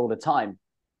yes all the time,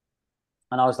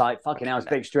 and I was like, "Fucking hell, it's a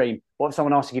bit extreme." What if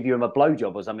someone asked to give you a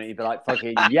blowjob or something? You'd be like,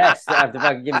 "Fucking yes, I have to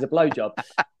fucking give us a blowjob."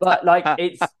 But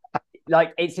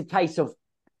it's a case of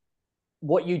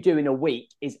what you do in a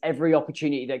week is every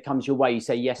opportunity that comes your way, you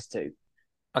say yes to.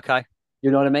 Okay,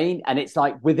 you know what I mean? And it's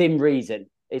like within reason.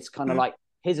 It's kind of like,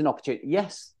 here's an opportunity.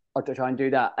 Yes, I'll try and do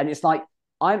that. And it's like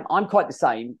I'm quite the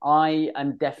same. I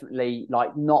am definitely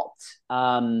like not.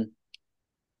 I'm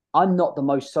not the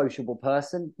most sociable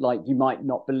person. Like you might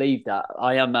not believe that.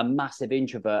 I am a massive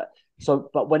introvert. So,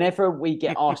 but whenever we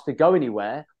get asked to go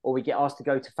anywhere or we get asked to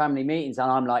go to family meetings,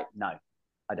 and I'm like, no,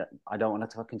 I don't want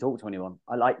to fucking talk to anyone.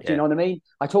 Do you know what I mean?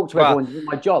 I talk to everyone in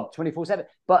my job 24/7.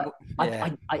 But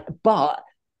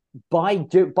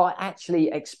by actually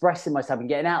expressing myself and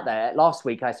getting out there, last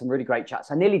week I had some really great chats.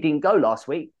 I nearly didn't go last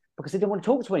week because I didn't want to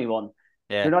talk to anyone.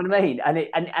 Yeah. You know what I mean?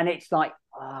 And it's like,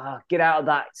 get out of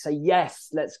that. Say yes,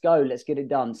 let's go, let's get it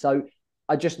done. So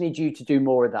I just need you to do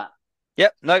more of that.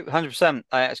 Yep, no, 100%.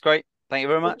 That's great. Thank you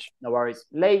very much. No worries,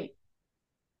 Lee.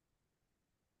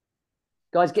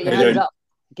 Guys, get your hands up.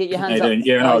 Get your hands up.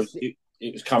 Yeah, no,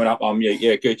 it was coming up on mute.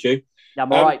 Yeah, good, you. Yeah,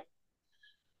 I'm all right.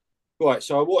 Right,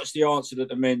 so I watched the answer that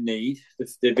the men need,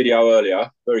 the video earlier.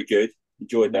 Very good.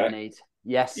 Enjoyed that.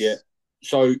 Yes. Yeah.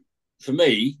 So for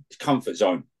me, it's comfort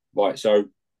zone. Right, so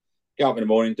get up in the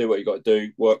morning, do what you got to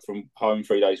do, work from home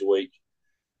 3 days a week,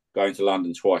 going to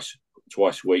London twice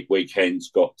a week,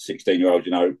 weekends, got 16-year-old,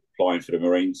 applying for the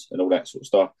Marines and all that sort of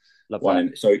stuff. Love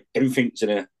that. So everything's in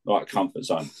a comfort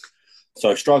zone. So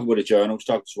I struggle with a journal,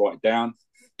 struggle to write it down,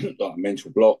 like a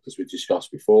mental block, as we've discussed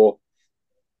before.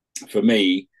 For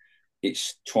me,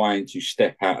 it's trying to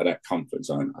step out of that comfort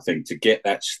zone. I think to get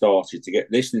that started, to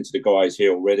get listening to the guys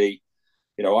here already,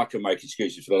 I can make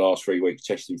excuses for the last 3 weeks,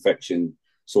 chest infection,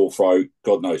 sore throat,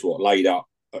 God knows what, laid up.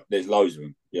 There's loads of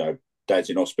them, dad's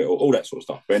in hospital, all that sort of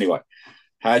stuff. But anyway,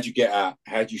 how do you get out?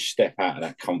 How do you step out of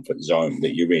that comfort zone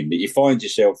that you're in, that you find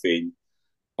yourself in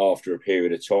after a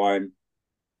period of time?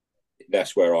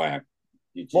 That's where I am.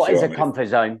 What is a comfort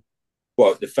zone?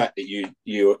 Well, the fact that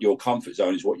your comfort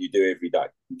zone is what you do every day.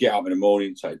 You get up in the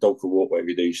morning, take a dog for a walk, whatever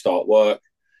you do, you start work.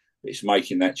 It's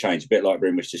making that change. A bit like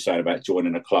Bryn was just saying about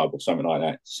joining a club or something like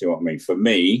that. See what I mean? For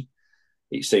me,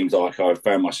 it seems like I've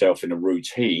found myself in a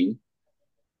routine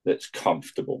that's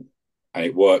comfortable. And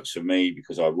it works for me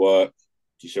because I work.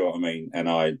 Do you see what I mean? And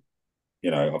I've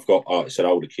got, like I said,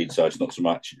 older kids, so it's not so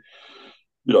much...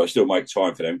 I still make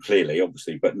time for them, clearly,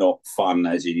 obviously, but not fun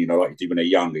as in, like you do when they're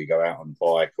younger, you go out on a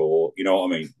bike or, you know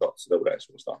what I mean? Lots of all that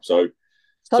sort of stuff. So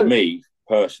to me,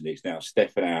 personally, it's now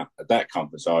stepping out of that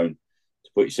comfort zone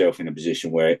to put yourself in a position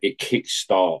where it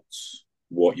kick-starts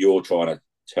what you're trying to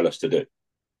tell us to do.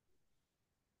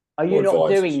 Are you not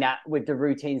doing that with the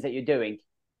routines that you're doing?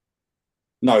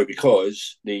 No,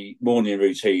 because the morning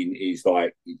routine is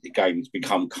like the game's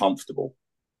become comfortable.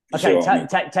 Okay,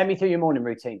 tell me through your morning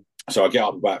routine. So I get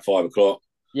up about 5 o'clock.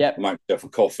 Yeah. Make myself a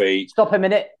coffee. Stop a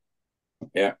minute.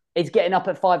 Yeah. Is getting up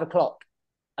at 5 o'clock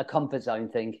a comfort zone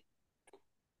thing?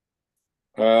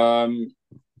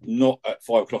 Not at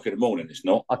 5 o'clock in the morning. It's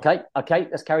not. Okay.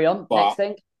 Let's carry on. Next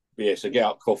thing. Yeah. So get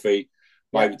up, coffee.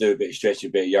 Maybe do a bit of stretching,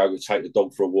 a bit of yoga. Take the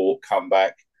dog for a walk. Come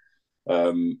back.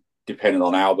 Depending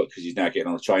on Albert, because he's now getting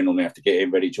on a train, and they have to get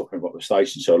him ready, drop him up the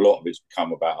station. So a lot of it's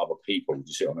become about other people. Do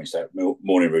you see what I mean? So that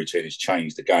morning routine has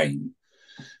changed the game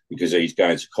because he's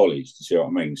going to college. Do you see what I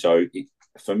mean? So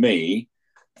for me,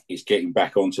 it's getting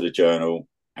back onto the journal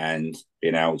and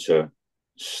being able to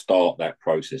start that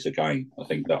process again. I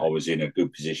think that I was in a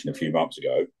good position a few months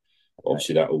ago.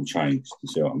 Obviously, that all changed. Do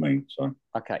you see what I mean? So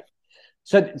okay.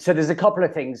 So there's a couple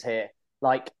of things here.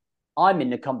 Like, I'm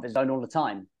in the comfort zone all the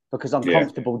time because I'm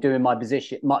comfortable doing my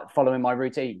position, following my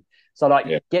routine. So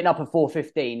getting up at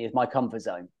 4:15 is my comfort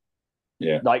zone.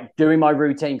 Yeah. Like doing my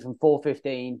routine from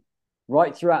 4:15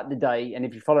 right throughout the day. And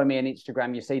if you follow me on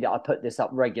Instagram, you see that I put this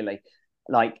up regularly,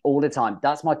 like all the time.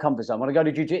 That's my comfort zone. When I go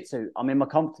to jiu-jitsu, I'm in my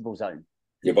comfortable zone.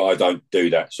 Yeah, but I don't do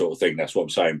that sort of thing. That's what I'm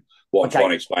saying. What I'm trying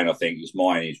to explain, I think, is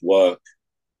mine is work,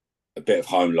 a bit of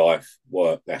home life,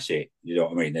 work. That's it. You know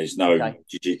what I mean? There's no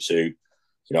jiu-jitsu.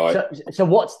 You know, so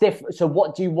what's different? So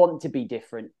what do you want to be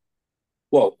different?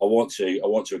 Well, I want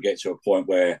to get to a point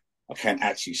where I can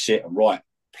actually sit and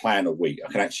plan a week.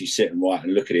 I can actually sit and write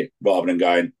and look at it rather than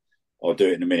going, I'll do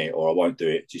it in a minute or I won't do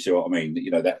it. Do you see what I mean?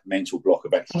 You know, that mental block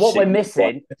of actually. What we're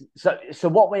missing. So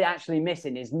what we're actually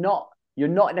missing is you're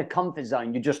not in a comfort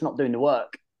zone. You're just not doing the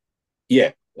work.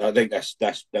 Yeah, I think that's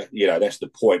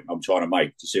the point I'm trying to make.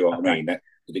 Do you see what I mean?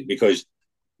 Because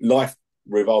life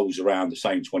revolves around the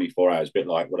same 24 hours, a bit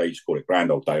like what I used to call it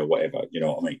Grand Old Day or whatever, you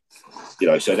know what I mean? You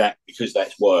know, so that because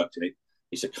that's worked and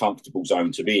it's a comfortable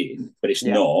zone to be in, but it's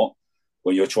not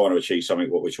when you're trying to achieve something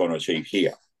what we're trying to achieve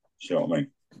here. You know what I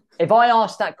mean? If I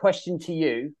asked that question to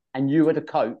you and you were the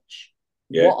coach,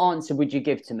 what answer would you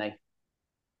give to me?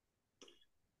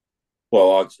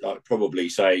 Well, I'd probably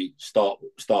say start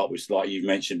with, like you've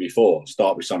mentioned before,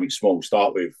 start with something small.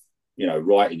 Start with, you know,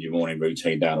 writing your morning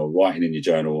routine down or writing in your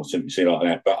journal or something like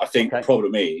that. But I think the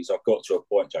problem is I've got to a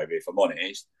point, JB, if I'm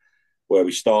honest, where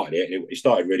we started it. It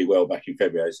started really well back in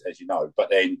February, as you know. But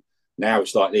then now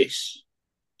it's like this.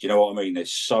 Do you know what I mean?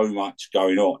 There's so much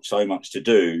going on, so much to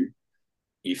do.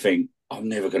 You think, I'm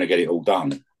never going to get it all done.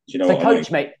 Do you know what I mean? So,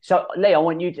 coach, mate. So, Lee, I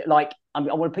want you to, I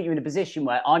want to put you in a position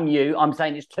where I'm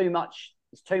saying it's too much.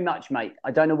 It's too much, mate.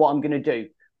 I don't know what I'm going to do.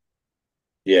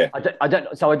 Yeah. I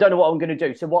don't know what I'm going to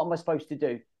do. So what am I supposed to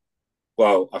do?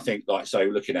 Well, I think,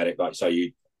 looking at it,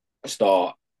 you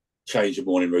change your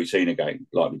morning routine again,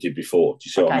 like we did before. Do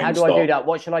you see what I mean? How do I do that?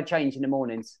 What should I change in the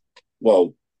mornings?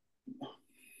 Well,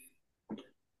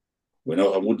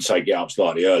 I wouldn't say get up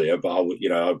slightly earlier, but I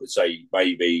would say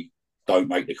maybe don't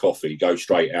make the coffee, go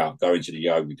straight out, go into the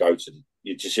yoga,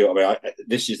 you just see what I mean?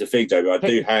 This is the thing,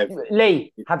 David.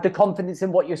 Lee, have the confidence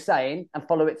in what you're saying and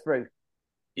follow it through.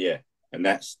 Yeah. And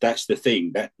that's the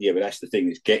thing. But that's the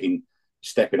thing that's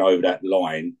stepping over that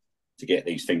line to get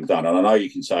these things done. And I know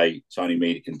you can say it's only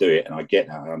me that can do it, and I get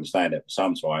that, I understand that. But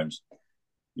sometimes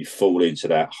you fall into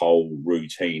that whole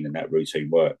routine, and that routine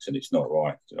works, and it's not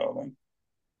right. Do you know what I mean?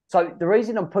 So the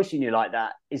reason I'm pushing you like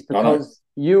that is because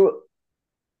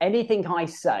anything I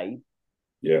say,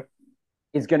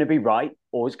 is going to be right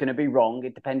or it's going to be wrong.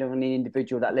 It depends on the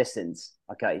individual that listens.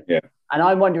 Okay. Yeah. And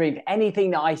I'm wondering if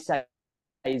anything that I say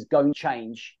is going to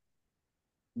change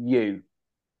you.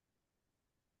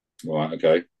 Right.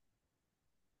 Okay.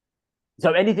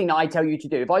 So anything that I tell you to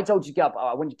do, if I told you to get up,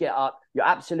 I want you to get up, you're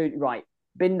absolutely right.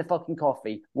 Bin the fucking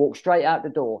coffee, walk straight out the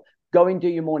door, go and do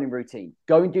your morning routine,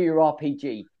 go and do your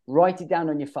RPG, write it down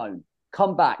on your phone,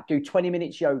 come back, do 20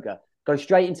 minutes yoga, go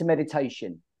straight into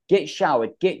meditation, get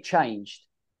showered, get changed,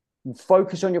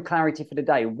 focus on your clarity for the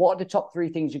day. What are the top 3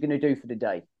 things you're going to do for the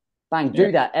day? Bang,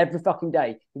 do that every fucking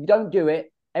day. If you don't do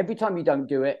it, every time you don't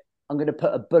do it, I'm going to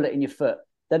put a bullet in your foot.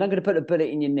 Then I'm going to put a bullet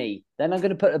in your knee. Then I'm going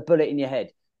to put a bullet in your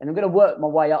head. And I'm going to work my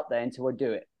way up there until I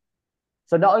do it.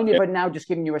 So not only have I now just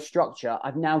given you a structure,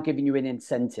 I've now given you an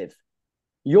incentive.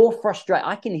 You're frustrated.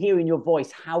 I can hear in your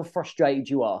voice how frustrated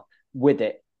you are with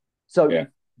it. So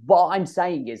what I'm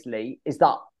saying is, Lee, is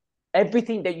that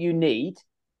everything that you need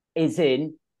is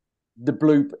in the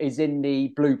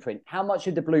blueprint. How much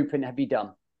of the blueprint have you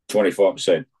done?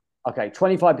 25%. Okay,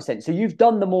 25%. So you've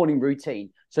done the morning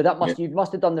routine. So you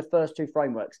must have done the first 2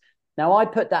 frameworks. Now I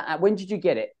put that when did you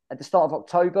get it? At the start of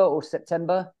October or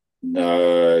September?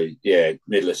 No,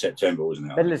 middle of September,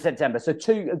 wasn't it? Middle of September. So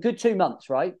a good 2 months,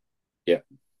 right? Yeah.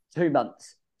 2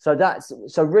 months. So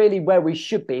really where we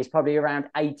should be is probably around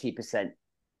 80%.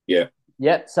 Yeah.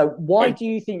 Yeah. So why do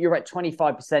you think you're at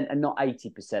 25% and not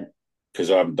 80%?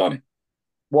 Because I haven't done it.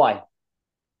 Why?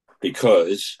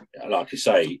 Because, like I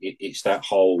say, it's that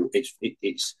whole. It's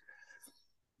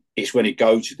when you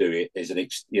go to do it. There's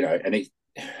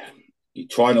you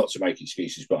try not to make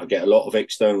excuses, but I get a lot of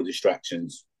external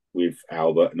distractions with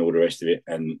Albert and all the rest of it,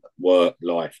 and work,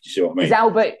 life. Do you see what I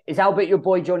mean? Is Albert your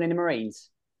boy joining the Marines?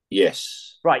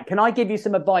 Yes. Right. Can I give you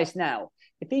some advice now?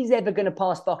 If he's ever going to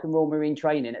pass fucking Royal Marine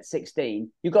training at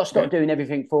 16, you've got to stop doing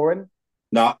everything for him.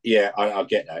 No, yeah, I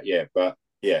get that. Yeah, but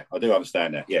yeah, I do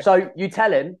understand that. Yeah. So you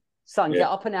tell him, son, get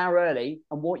up an hour early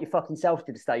and walk your fucking self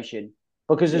to the station,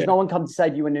 because there's no one come to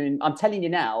save you. And I'm telling you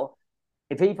now,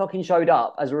 if he fucking showed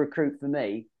up as a recruit for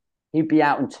me, he'd be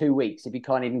out in 2 weeks if he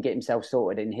can't even get himself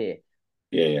sorted in here.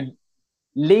 Yeah.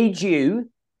 Lead you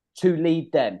to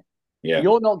lead them. Yeah.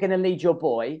 You're not going to lead your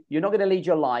boy. You're not going to lead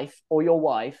your life or your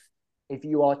wife if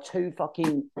you are too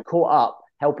fucking caught up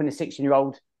helping a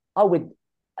 16-year-old. I would,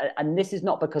 and this is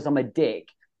not because I'm a dick,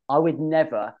 I would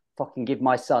never fucking give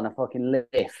my son a fucking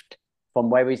lift from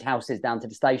where his house is down to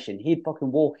the station. He'd fucking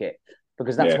walk it,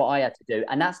 because that's what I had to do.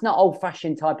 And that's not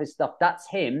old-fashioned type of stuff. That's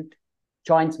him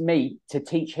trying to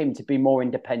teach him to be more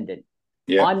independent.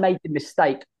 Yeah. I made the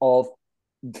mistake of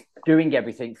doing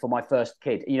everything for my first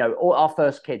kid. You know, all our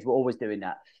first kids were always doing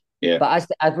that. Yeah. But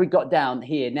as we got down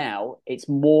here now, it's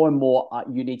more and more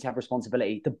you need to have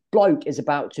responsibility. The bloke is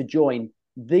about to join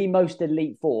the most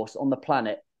elite force on the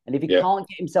planet. And if he can't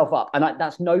get himself up, and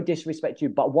that's no disrespect to you,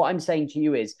 but what I'm saying to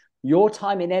you is your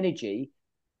time and energy,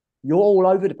 you're all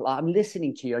over the place. I'm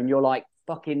listening to you and you're like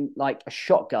fucking like a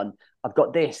shotgun. I've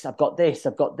got this, I've got this,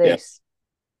 I've got this.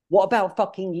 Yeah. What about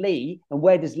fucking Lee? And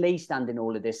where does Lee stand in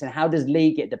all of this? And how does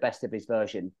Lee get the best of his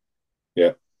version?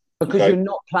 Yeah. Because you're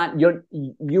not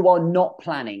you are not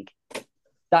planning.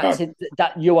 That's it.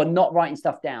 That you are not writing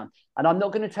stuff down. And I'm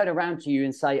not going to turn around to you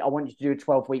and say, I want you to do a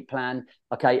 12-week plan.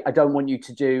 Okay. I don't want you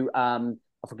to do a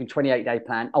fucking 28-day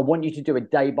plan. I want you to do a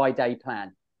day-by-day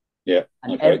plan. Yeah.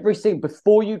 And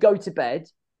before you go to bed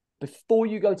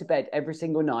every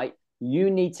single night, you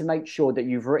need to make sure that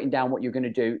you've written down what you're going to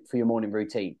do for your morning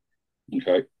routine.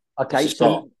 Okay.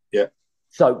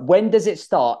 So when does it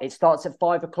start? It starts at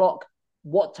 5 o'clock.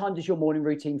 What time does your morning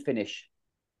routine finish?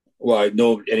 Well,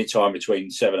 any time between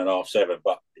 7 and half 7,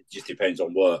 but it just depends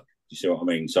on work. You see what I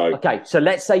mean? So okay, so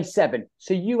let's say 7.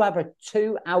 So you have a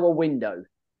 2-hour window.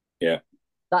 Yeah.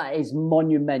 That is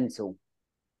monumental.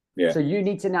 Yeah. So you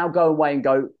need to now go away and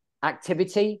go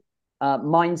activity,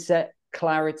 mindset,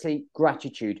 clarity,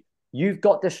 gratitude. You've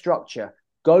got the structure.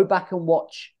 Go back and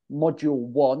watch module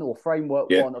 1 or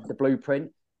framework 1 of the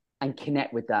blueprint and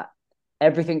connect with that.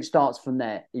 Everything starts from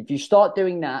there. If you start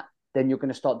doing that, then you're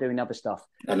going to start doing other stuff.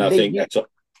 And I think that's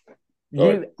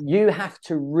you have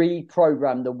to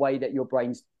reprogram the way that your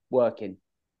brain's working.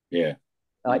 Yeah.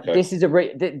 This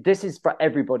is for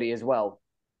everybody as well.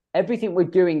 Everything we're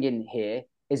doing in here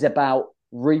is about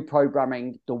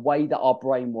reprogramming the way that our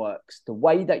brain works, the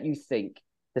way that you think,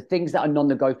 the things that are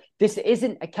non-negotiable. This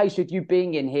isn't a case of you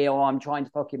being in here, or I'm trying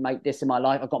to fucking make this in my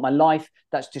life. I've got my life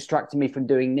that's distracting me from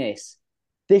doing this.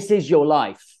 This is your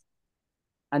life.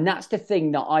 And that's the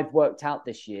thing that I've worked out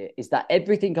this year, is that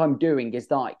everything I'm doing is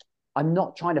like, I'm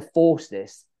not trying to force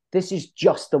this. This is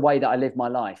just the way that I live my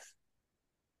life.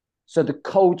 So the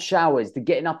cold showers, the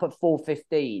getting up at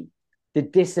 4:15, the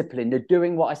discipline, the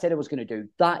doing what I said I was going to do,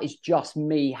 that is just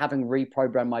me having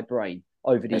reprogrammed my brain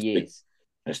over the years.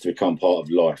 Has to become part of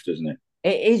life, doesn't it?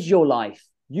 It is your life.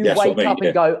 You wake up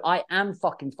and go, I am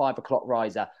fucking 5 o'clock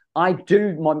riser.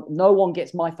 No one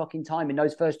gets my fucking time in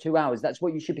those first 2 hours. That's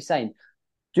what you should be saying.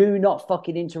 Do not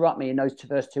fucking interrupt me in those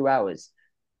first 2 hours.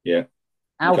 Yeah.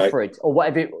 Alfred, or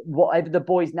whatever the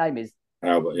boy's name is.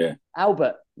 Albert, yeah.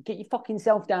 Albert, get your fucking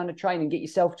self down the train and get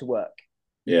yourself to work.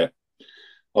 Yeah.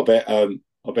 I bet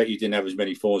you didn't have as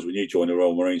many forms when you joined the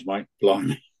Royal Marines, mate.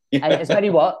 Blimey. As many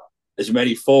what? As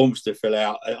many forms to fill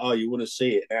out. Oh, you want to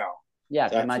see it now. Yeah, I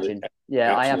can imagine.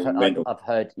 Yeah, I've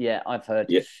heard. Yeah, I've heard.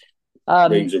 Yeah.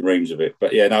 Reams and reams of it.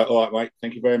 But yeah, no, all right, mate.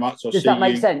 Thank you very much. Does that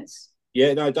make sense?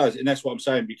 Yeah, no, it does. And that's what I'm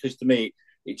saying, because to me,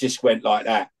 it just went like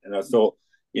that. And I thought,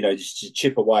 just to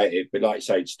chip away at it. But like you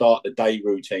say, start the day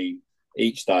routine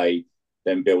each day,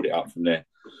 then build it up from there.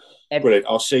 Brilliant.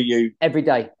 I'll see you every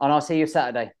day. And I'll see you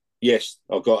Saturday. Yes,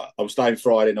 I'm staying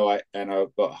Friday night, and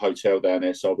I've got a hotel down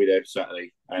there, so I'll be there for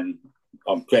Saturday. And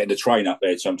I'm getting the train up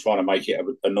there, so I'm trying to make it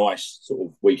a nice sort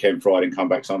of weekend Friday and come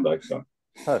back Sunday. So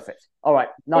perfect. All right,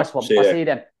 nice one. I'll see you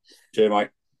then. Cheers, mate.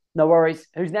 No worries.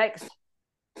 Who's next?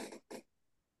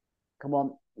 Come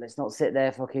on, let's not sit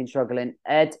there fucking struggling.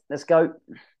 Ed, let's go.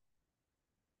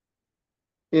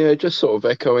 Yeah, just sort of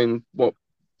echoing what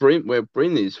where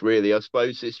Bryn is really. I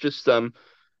suppose it's just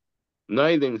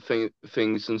nailing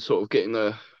things and sort of getting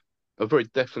a very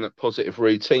definite positive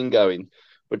routine going,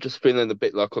 but just feeling a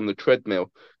bit like on the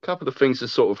treadmill. A couple of things have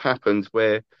sort of happened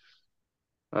where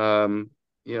um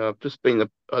I've just been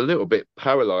a little bit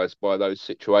paralyzed by those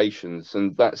situations,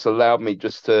 and that's allowed me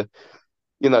just to,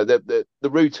 the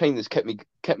routine has kept me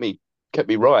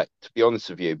right, to be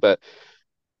honest with you. But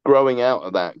growing out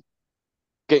of that,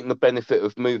 getting the benefit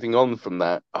of moving on from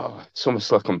that, it's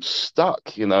almost like I'm stuck.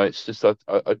 It's just I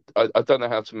don't know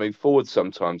how to move forward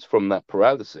sometimes from that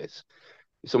paralysis.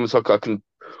 It's almost like I can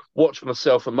watch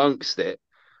myself amongst it.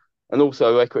 And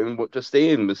also echoing what just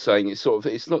Ian was saying,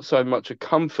 it's not so much a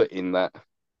comfort in that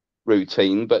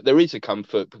routine, but there is a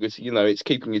comfort because it's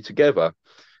keeping you together.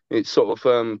 It's sort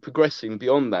of progressing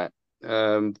beyond that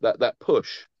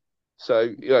push.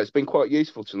 So it's been quite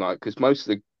useful tonight because most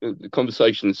of the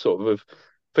conversations sort of have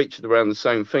featured around the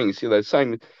same things.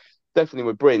 Same definitely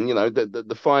with Bryn.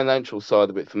 The financial side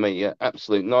of it for me,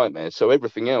 absolute nightmare. So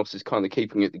everything else is kind of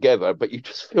keeping it together, but you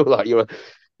just feel like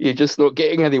you're just not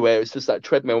getting anywhere. It's just that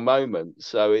treadmill moment.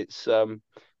 So it's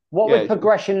what would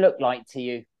progression look like to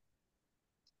you?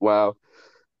 Well,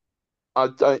 I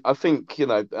think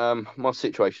my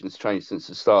situation's changed since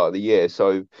the start of the year.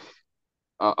 So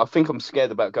I think I'm scared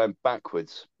about going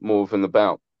backwards more than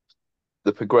about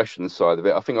the progression side of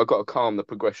it. I think I've got to calm the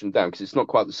progression down because it's not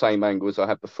quite the same angle as I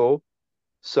had before.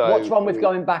 So what's wrong with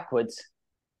going backwards?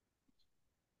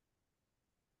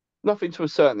 Nothing to a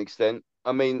certain extent.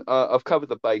 I mean, I've covered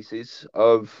the bases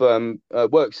of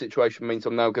work situation means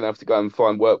I'm now going to have to go and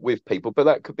find work with people, but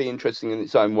that could be interesting in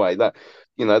its own way.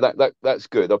 That's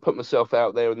good. I put myself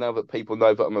out there, and now that people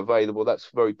know that I'm available, that's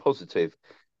very positive.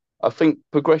 I think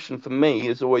progression for me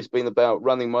has always been about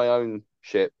running my own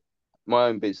ship, my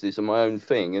own business, and my own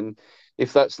thing. And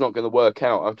if that's not going to work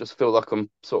out, I just feel like I'm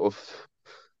sort of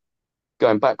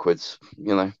going backwards.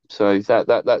 So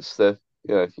that's the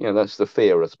that's the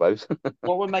fear, I suppose.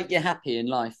 What would make you happy in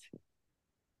life?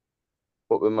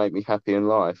 What would make me happy in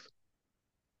life?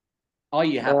 Are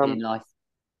you happy in life?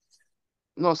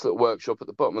 Nice little workshop at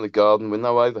the bottom of the garden with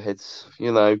no overheads.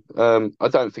 I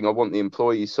don't think I want the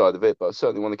employee side of it, but I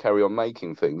certainly want to carry on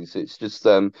making things. It's just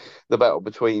the battle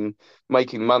between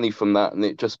making money from that and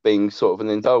it just being sort of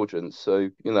an indulgence. So,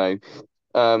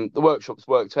 the workshop's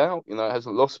worked out. It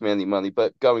hasn't lost me any money,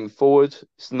 but going forward,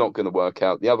 it's not going to work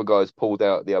out. The other guys pulled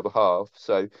out the other half,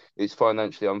 so it's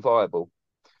financially unviable.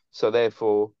 So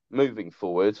therefore, moving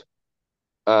forward,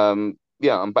 I'm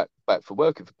back for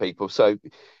working for people. So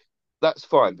that's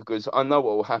fine because I know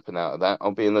what will happen out of that.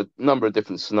 I'll be in a number of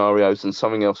different scenarios and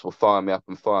something else will fire me up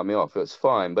and fire me off. That's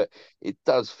fine, but it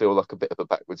does feel like a bit of a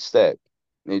backward step.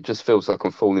 It just feels like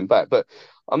I'm falling back, but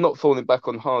I'm not falling back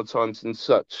on hard times and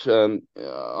such. I'm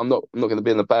not going to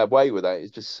be in a bad way with that.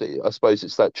 It's just, I suppose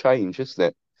it's that change, isn't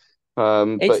it?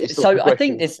 But it's so I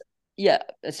think this, yeah.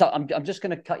 So I'm just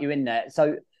going to cut you in there.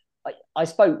 So I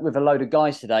spoke with a load of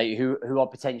guys today who are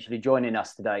potentially joining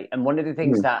us today, and one of the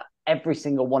things that every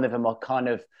single one of them are kind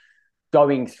of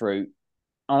going through,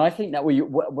 and I think that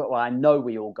I know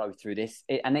we all go through this,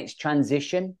 and it's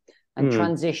transition. And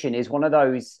transition is one of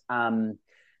those.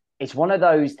 It's one of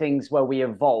those things where we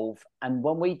evolve, and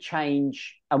when we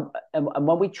change, and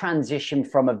when we transition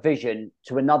from a vision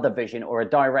to another vision, or a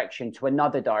direction to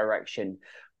another direction,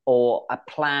 or a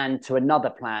plan to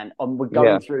another plan, and we're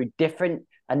going through different.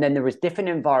 And then there is different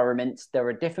environments, there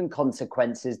are different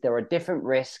consequences, there are different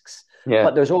risks,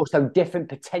 but there's also different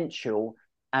potential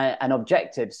and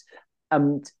objectives.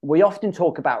 And we often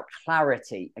talk about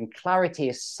clarity, and clarity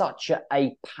is such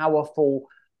a powerful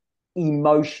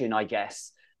emotion, I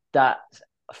guess, that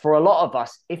for a lot of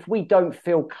us, if we don't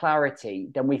feel clarity,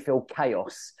 then we feel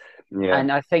chaos. Yeah. And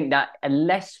I think that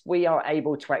unless we are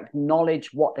able to acknowledge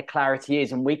what the clarity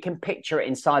is, and we can picture it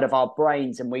inside of our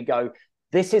brains, and we go,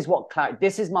 this is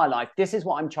this is my life. This is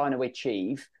what I'm trying to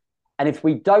achieve. And if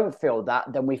we don't feel that,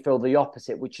 then we feel the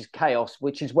opposite, which is chaos,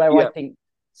 which is where I think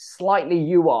slightly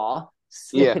you are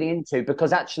slipping into,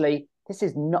 because actually this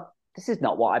is not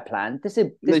what I planned. This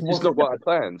is not what I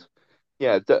planned.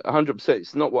 Yeah, 100%.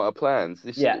 It's not what I planned.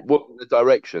 This is what the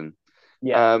direction.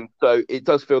 Yeah. So it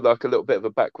does feel like a little bit of a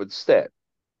backward step,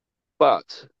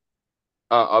 but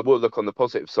I will look on the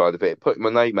positive side of it. Putting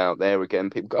my name out there again,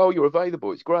 people go, "Oh, you're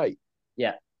available. It's great."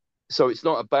 Yeah. So it's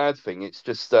not a bad thing. It's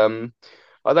just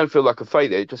I don't feel like a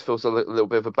failure. It just feels a little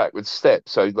bit of a backward step.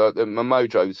 So like my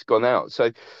mojo's gone out.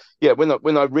 So yeah,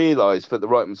 when I realised that the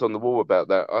writing was on the wall about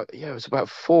that, it was about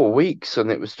 4 weeks,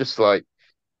 and it was just like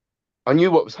I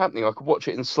knew what was happening. I could watch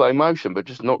it in slow motion, but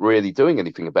just not really doing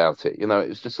anything about it. It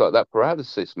was just like that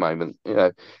paralysis moment.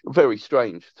 Very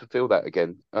strange to feel that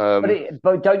again.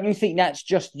 But don't you think that's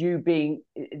just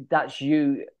that's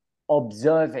you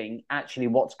observing actually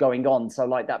what's going on? So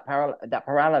like that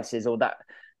paralysis or that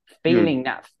feeling,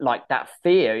 that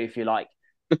fear, if you like,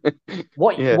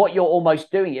 what you're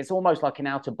almost doing, it's almost like an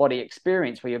out of body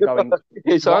experience where you're going.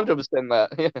 It's 100%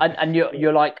 that, and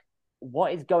you're like,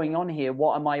 what is going on here?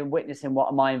 What am I witnessing? What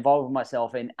am I involving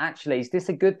myself in? Actually, is this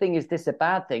a good thing? Is this a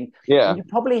bad thing? Yeah. And you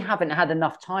probably haven't had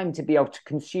enough time to be able to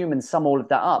consume and sum all of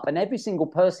that up. And every single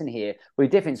person here, we're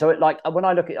different. So when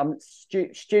I look at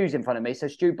Stu's in front of me, so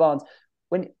Stu Barnes,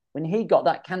 when he got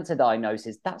that cancer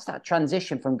diagnosis, that's that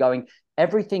transition from going,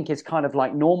 everything is kind of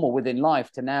like normal within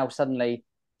life to now suddenly,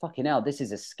 fucking hell, this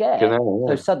is a scare.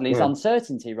 So suddenly it's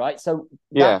uncertainty, right? So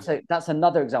that's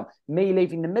another example. Me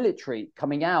leaving the military,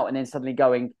 coming out, and then suddenly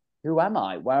going, who am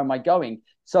I? Where am I going?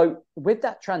 So with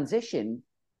that transition,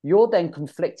 you're then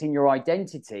conflicting your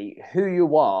identity, who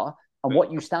you are, and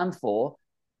what you stand for.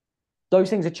 Those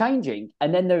things are changing.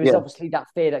 And then there is obviously that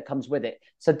fear that comes with it.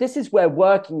 So this is where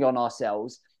working on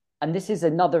ourselves, and this is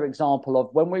another example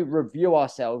of when we review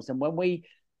ourselves and when we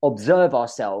observe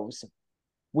ourselves,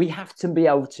 we have to be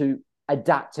able to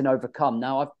adapt and overcome.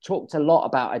 Now, I've talked a lot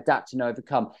about adapt and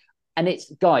overcome. And it's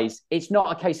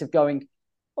not a case of going,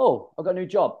 oh, I've got a new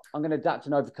job, I'm going to adapt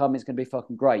and overcome, it's going to be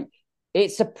fucking great.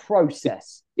 It's a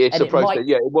process. It's a process.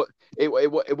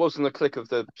 It wasn't a click of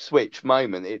the switch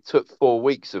moment. It took 4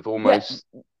 weeks of almost.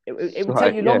 It would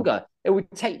take you longer. It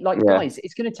would take, guys,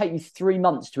 it's going to take you 3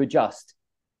 months to adjust.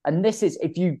 And this is,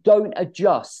 if you don't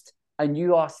adjust and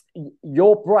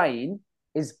your brain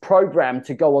is programmed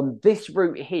to go on this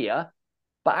route here,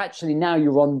 but actually now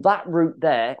you're on that route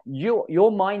there, your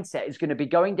mindset is going to be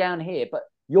going down here, but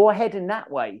you're heading that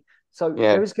way. So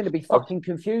there is going to be fucking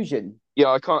confusion. Yeah,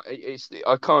 I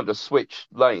can't just switch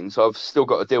lanes. I've still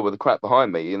got to deal with the crap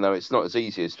behind me. It's not as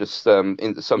easy as just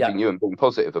into something new and being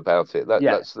positive about it.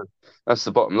 That's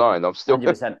the bottom line. I'm still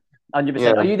 100%.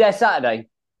 Are you there Saturday?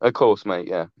 Of course, mate.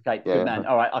 Yeah. Okay, good man.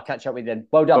 All right, I'll catch up with you then.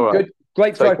 Well done. Right. Good.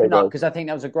 Great for opening up, because I think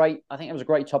that was a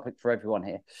great topic for everyone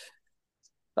here.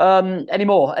 Any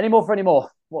more?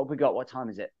 What have we got? What time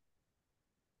is it?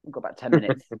 We've got about 10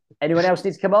 minutes. Anyone else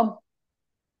needs to come on?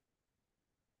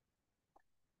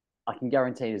 I can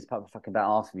guarantee there's probably fucking about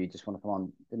half of you just want to come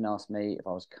on. Didn't ask me if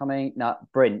I was coming. No,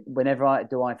 Bryn, whenever I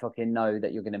fucking know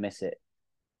that you're going to miss it.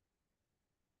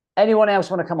 Anyone else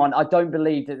want to come on? I don't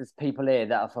believe that there's people here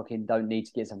that are fucking don't need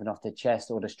to get something off their chest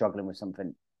or they're struggling with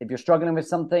something. If you're struggling with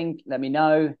something, let me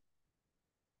know.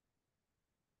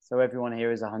 So everyone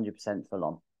here is 100% full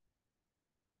on.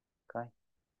 Okay.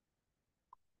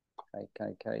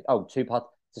 Oh,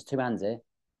 there's 2 hands here.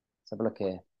 Let's have a look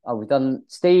here. Oh, we've done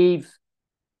Steve.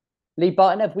 Lee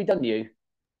Barton, have we done you?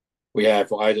 We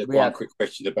have. I had one quick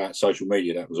question about social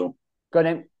media, that was all. Go on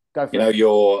in. Go for it.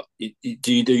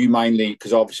 Do you mainly,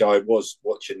 because obviously I was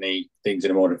watching the things in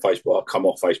the morning on Facebook. I've come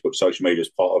off Facebook social media as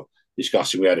part of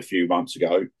discussion we had a few months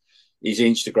ago. Is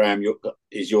Instagram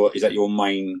is that your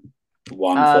main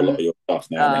one for a lot of your stuff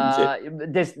now?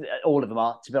 There's all of them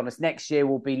are, to be honest. Next year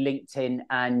will be LinkedIn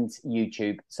and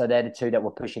YouTube. So they're the 2 that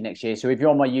we're pushing next year. So if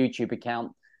you're on my YouTube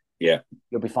account,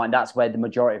 you'll be fine. That's where the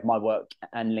majority of my work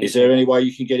and LinkedIn. Is there any way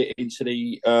you can get it into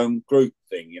the group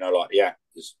thing? Like the app?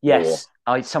 Yes.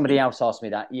 Somebody else asked me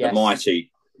that. Yes. The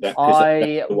Mighty. That's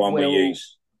the one we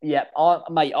use. Yeah,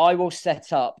 mate. I will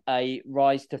set up a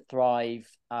Rise to Thrive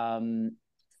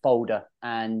folder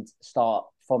and start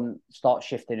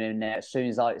shifting in there as soon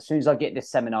as I get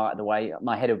this seminar out of the way.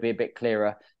 My head will be a bit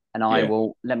clearer. And I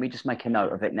will, let me just make a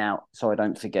note of it now so I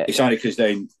don't forget. It's only because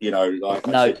then, I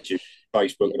said to you,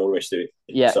 Facebook and all the rest of it.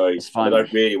 Yeah, so it's fine. I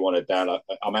don't really want to download.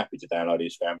 I'm happy to download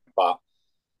Instagram, but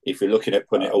if you're looking at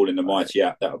putting it all in the Mighty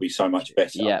app, that'll be so much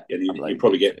better. Yeah, and you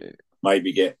probably get a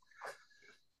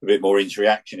bit more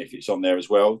interaction if it's on there as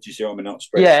well. Do you see what I mean? Not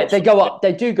spread. Yeah, they go up.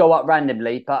 They do go up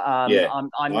randomly, but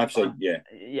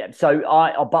So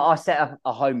I set up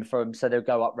a home for them, so they'll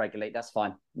go up regularly. That's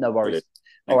fine. No worries.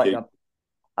 All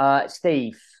right,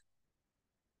 Steve.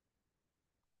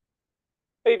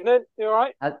 Evening, you all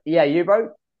right? Yeah, you,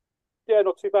 bro? Yeah,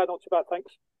 not too bad,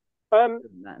 thanks.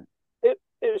 It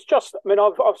was just,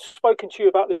 I've spoken to you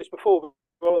about this before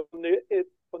on the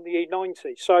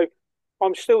E90, so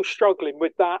I'm still struggling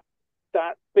with that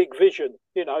big vision,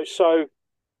 so,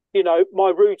 my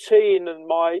routine and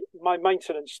my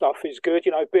maintenance stuff is good,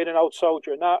 being an old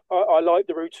soldier and that, I like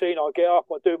the routine. I get up,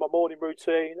 I do my morning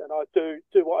routine and I do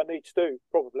what I need to do,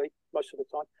 probably most of the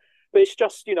time. But it's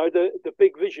just, the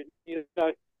big vision,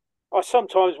 I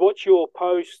sometimes watch your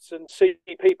posts and see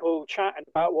people chatting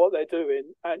about what they're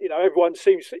doing, and everyone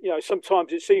seems,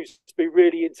 sometimes it seems to be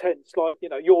really intense. Like,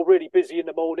 you're really busy in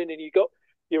the morning and you got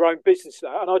your own business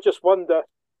now, and I just wonder,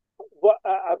 what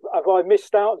have I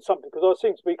missed out on something? Because I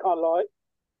seem to be kind of like,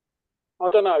 I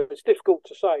don't know. It's difficult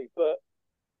to say, but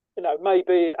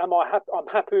maybe I'm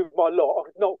happy with my lot.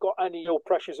 I've not got any real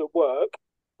pressures at work.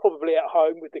 Probably at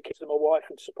home with the kids and my wife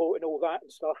and supporting all that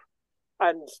and stuff,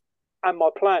 and my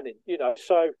planning.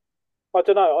 So I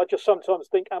don't know. I just sometimes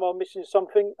think, am I missing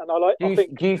something? And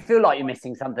do you feel like you're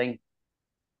missing something?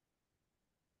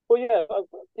 Well,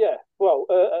 yeah. Well,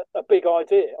 a big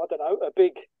idea. I don't know. A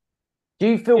big. Do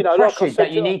you feel pressured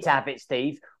that you need to have it,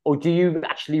 Steve, or do you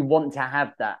actually want to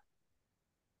have that?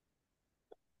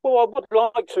 Well, I would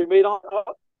like to. I mean,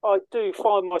 I do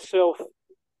find myself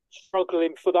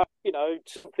struggling for that,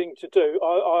 something to do.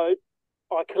 I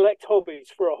collect hobbies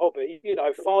for a hobby,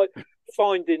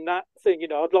 finding that thing,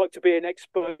 I'd like to be an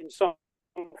expert in something.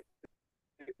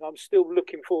 I'm still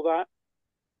looking for that,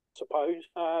 I suppose.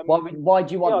 Why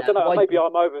do you want that? I don't know, maybe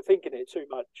I'm overthinking it too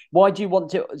much. Why do you want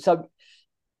to?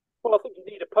 Well, I think you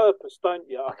need a purpose, don't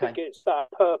you? I think it's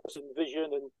that purpose and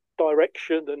vision and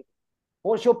direction. And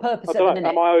what's your purpose at the minute?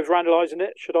 Am I overanalyzing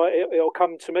it? It'll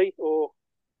come to me, or?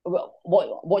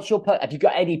 What's your purpose? Have you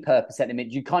got any purpose at the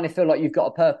minute? Do you kind of feel like you've got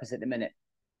a purpose at the minute?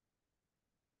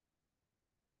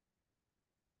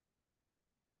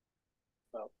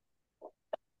 No.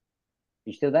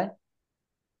 You still there?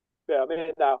 Yeah, I'm in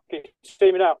it now. Can you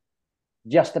see me now?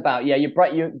 Just about. Yeah,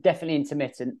 you're definitely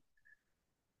intermittent.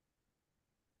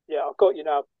 Yeah, I've got you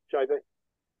now,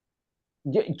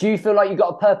 JB. Do you feel like you've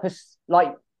got a purpose,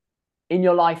 like, in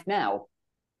your life now?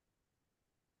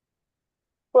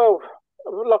 Well,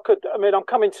 I'm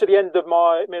coming to the end of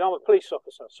I'm a police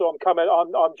officer, so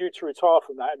I'm due to retire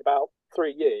from that in about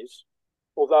 3 years.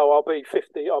 Although I'll be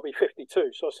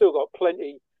 52, so I've still got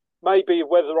plenty. Maybe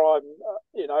whether I'm,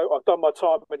 I've done my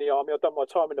time in the army, I've done my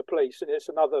time in the police, and it's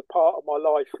another part of my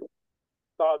life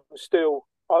that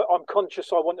I'm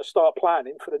conscious I want to start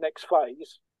planning for the next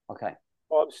phase. Okay.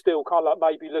 I'm still kind of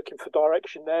like maybe looking for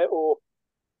direction there, or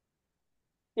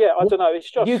I don't know.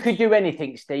 It's just you could do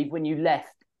anything, Steve. When you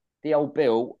left the old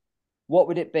Bill, what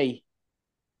would it be?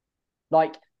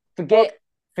 Like, forget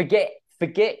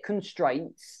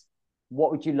constraints.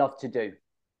 What would you love to do?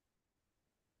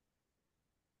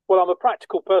 Well, I'm a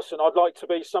practical person. I'd like to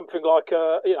be something like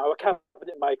a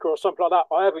cabinet maker or something like that.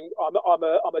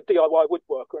 I'm a DIY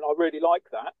woodworker, and I really like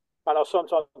that. And I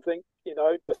sometimes think,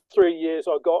 the 3 years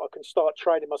I got, I can start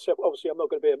training myself. Obviously, I'm not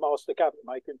going to be a master cabinet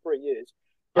maker in 3 years,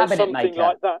 but something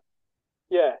like that.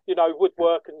 Yeah,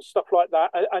 woodwork and stuff like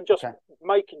that, and just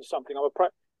making something. I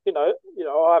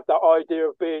have that idea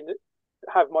of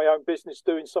have my own business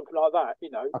doing something like that.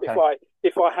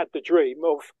 If I had the dream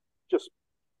of just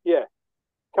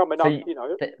coming up,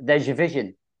 there's your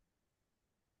vision.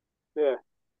 Yeah,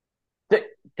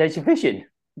 there's your vision.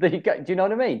 There you go. Do you know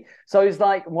what I mean? So it's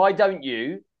like, why don't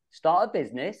you start a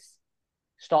business,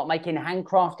 start making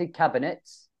handcrafted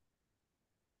cabinets,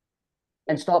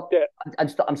 and start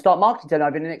marketing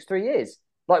over the next 3 years?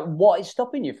 Like, what is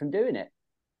stopping you from doing it?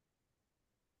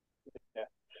 Yeah,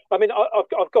 I mean, I've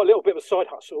got a little bit of a side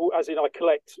hustle, as in I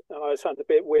collect, and I sound a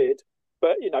bit weird,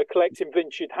 but collecting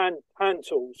vintage hand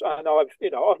tools, and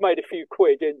I've made a few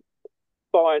quid in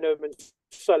buying them and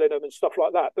selling them and stuff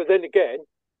like that. But then again,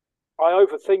 I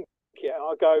overthink it, and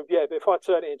I go, but if I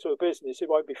turn it into a business, it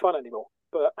won't be fun anymore.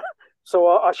 But so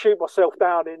I shoot myself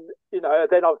down in,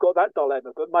 then I've got that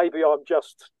dilemma. But maybe I'm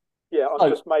just,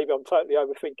 maybe I'm totally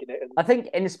overthinking it. And I think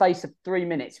in the space of 3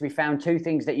 minutes, we found 2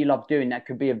 things that you love doing that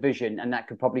could be a vision, and that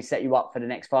could probably set you up for the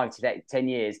next 5 to 10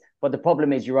 years. But the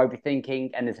problem is you're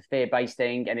overthinking, and there's a fear-based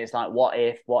thing, and it's like, what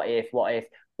if? What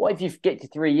if you get to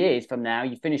 3 years from now,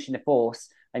 you finish in the force,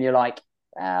 and you're like,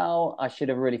 oh, I should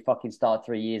have really fucking started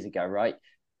 3 years ago, right?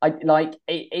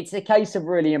 It's a case of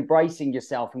really embracing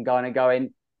yourself and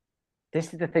going,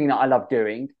 this is the thing that I love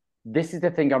doing. This is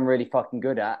the thing I'm really fucking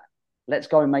good at. Let's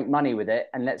go and make money with it,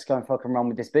 and let's go and fucking run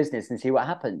with this business and see what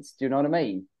happens. Do you know what I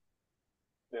mean?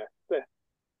 Yeah.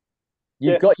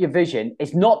 You've got your vision.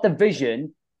 It's not the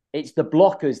vision, it's the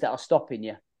blockers that are stopping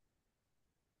you.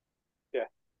 Yeah.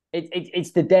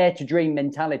 It's the dare to dream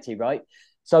mentality, right?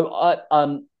 So I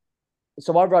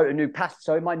wrote a new passage.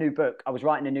 So in my new book, I was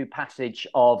writing a new passage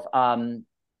of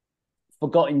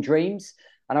forgotten dreams.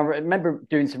 And I remember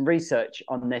doing some research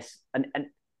on this, and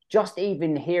just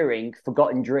even hearing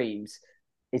forgotten dreams,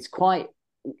 it's quite,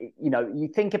 you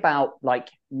think about, like,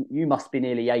 you must be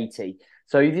nearly 80.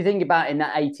 So if you think about in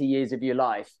that 80 years of your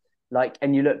life, like,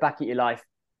 and you look back at your life,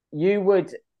 you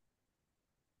would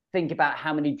think about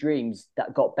how many dreams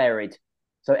that got buried.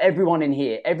 So everyone in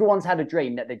here, everyone's had a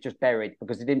dream that they just buried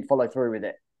because they didn't follow through with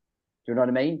it. Do you know what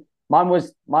I mean? Mine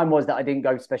was that I didn't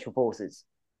go to Special Forces.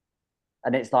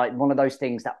 And it's like one of those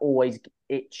things that always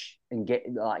itch and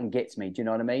gets me. Do you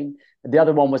know what I mean? The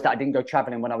other one was that I didn't go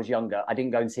traveling when I was younger. I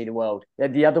didn't go and see the world.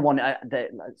 The other one, the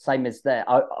same as there.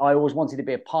 I always wanted to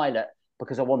be a pilot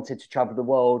because I wanted to travel the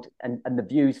world, and the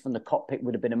views from the cockpit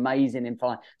would have been amazing in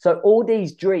flying. So all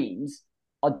these dreams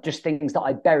are just things that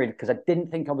I buried because I didn't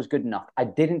think I was good enough. I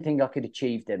didn't think I could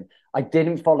achieve them. I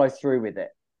didn't follow through with it.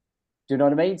 Do you know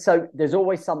what I mean? So there's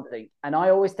always something. And I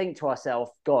always think to myself,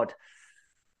 God,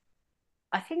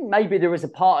 I think maybe there is a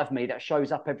part of me that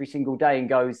shows up every single day and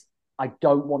goes, I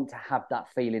don't want to have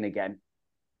that feeling again.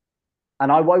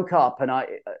 And I woke up and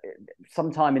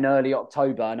sometime in early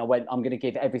October, and I went, I'm going to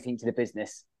give everything to the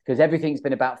business because everything's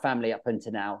been about family up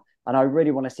until now. And I really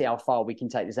want to see how far we can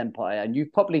take this empire. And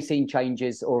you've probably seen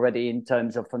changes already in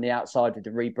terms of from the outside with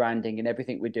the rebranding and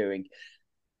everything we're doing.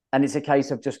 And it's a case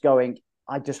of just going,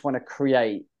 I just want to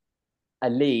create a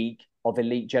league of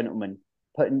elite gentlemen,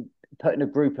 putting a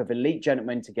group of elite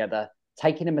gentlemen together,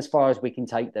 taking them as far as we can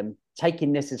take them,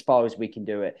 taking this as far as we can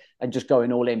do it, and just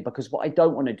going all in. Because what I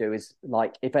don't want to do is,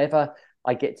 like, if ever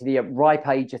I get to the ripe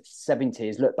age of 70,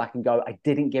 is look back and go, I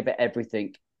didn't give it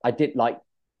everything. I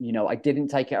didn't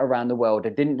take it around the world. I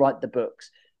didn't write the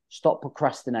books. Stop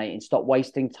procrastinating. Stop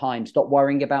wasting time. Stop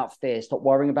worrying about fear. Stop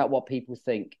worrying about what people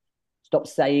think. Stop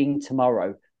saying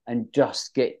tomorrow and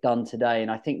just get done today. And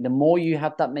I think the more you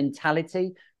have that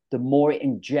mentality, the more it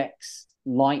injects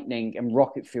lightning and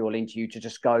rocket fuel into you to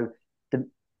just go,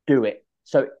 do it.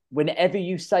 So whenever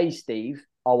you say, Steve,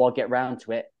 oh, I'll get round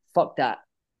to it, fuck that.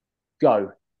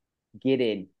 Go, get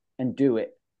in and do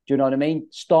it. Do you know what I mean?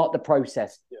 Start the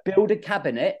process. Yeah. Build a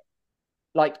cabinet.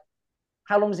 Like,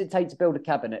 how long does it take to build a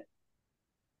cabinet?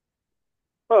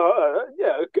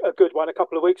 A good one, a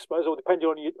couple of weeks, I suppose, all depending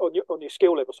on your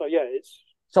skill level. So yeah, it's.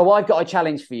 So I've got a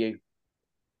challenge for you.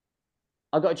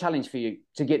 I've got a challenge for you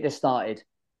to get this started.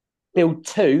 Build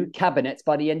 2 cabinets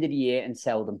by the end of the year and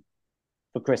sell them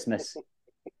for Christmas.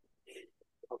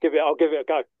 I'll give it a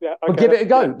go. Yeah, okay. Well, give it a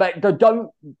go, but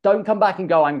don't come back and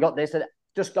go, I've got this.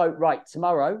 Just go, right,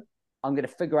 tomorrow I'm going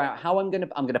to figure out how I'm going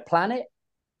to plan it.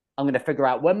 I'm going to figure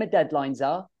out when my deadlines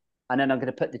are, and then I'm going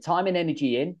to put the time and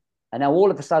energy in. And now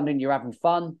all of a sudden you're having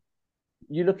fun.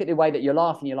 You look at the way that you're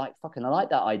laughing, you're like, fucking, I like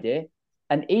that idea.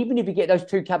 And even if you get those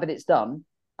 2 cabinets done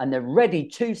and they're ready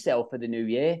to sell for the new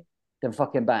year, then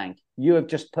fucking bang. You have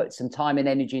just put some time and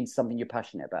energy into something you're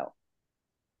passionate about.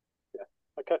 Yeah.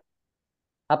 Okay.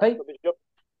 Happy?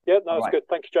 Yeah, no, that's right. Good.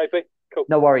 Thank you, JP. Cool.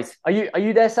 No worries. Are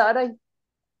you there Saturday?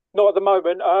 Not at the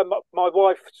moment. My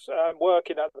wife's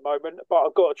working at the moment, but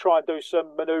I've got to try and do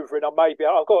some manoeuvring. I've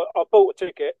bought a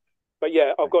ticket, but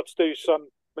yeah, I've got to do some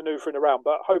manoeuvring around.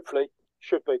 But hopefully,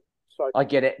 should be. So I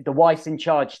get it. The wife's in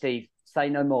charge, Steve. Say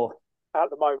no more. At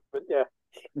the moment, yeah.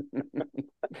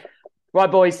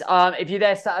 Right, boys. If you're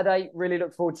there Saturday, really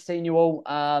look forward to seeing you all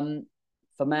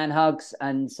for man hugs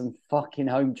and some fucking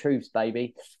home truths,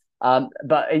 baby.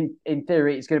 But in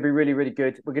theory, it's going to be really, really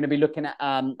good. We're going to be looking at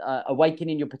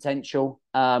awakening your potential.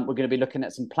 We're going to be looking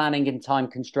at some planning and time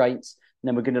constraints. And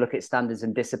then we're going to look at standards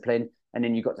and discipline. And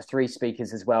then you've got the 3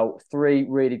 speakers as well. 3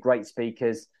 really great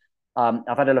speakers.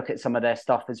 I've had a look at some of their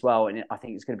stuff as well. And I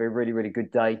think it's going to be a really, really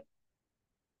good day.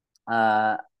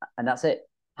 And that's it.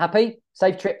 Happy?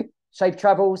 Safe trip. Safe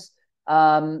travels.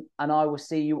 And I will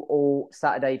see you all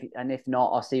Saturday. And if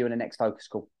not, I'll see you in the next focus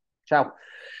call. Ciao.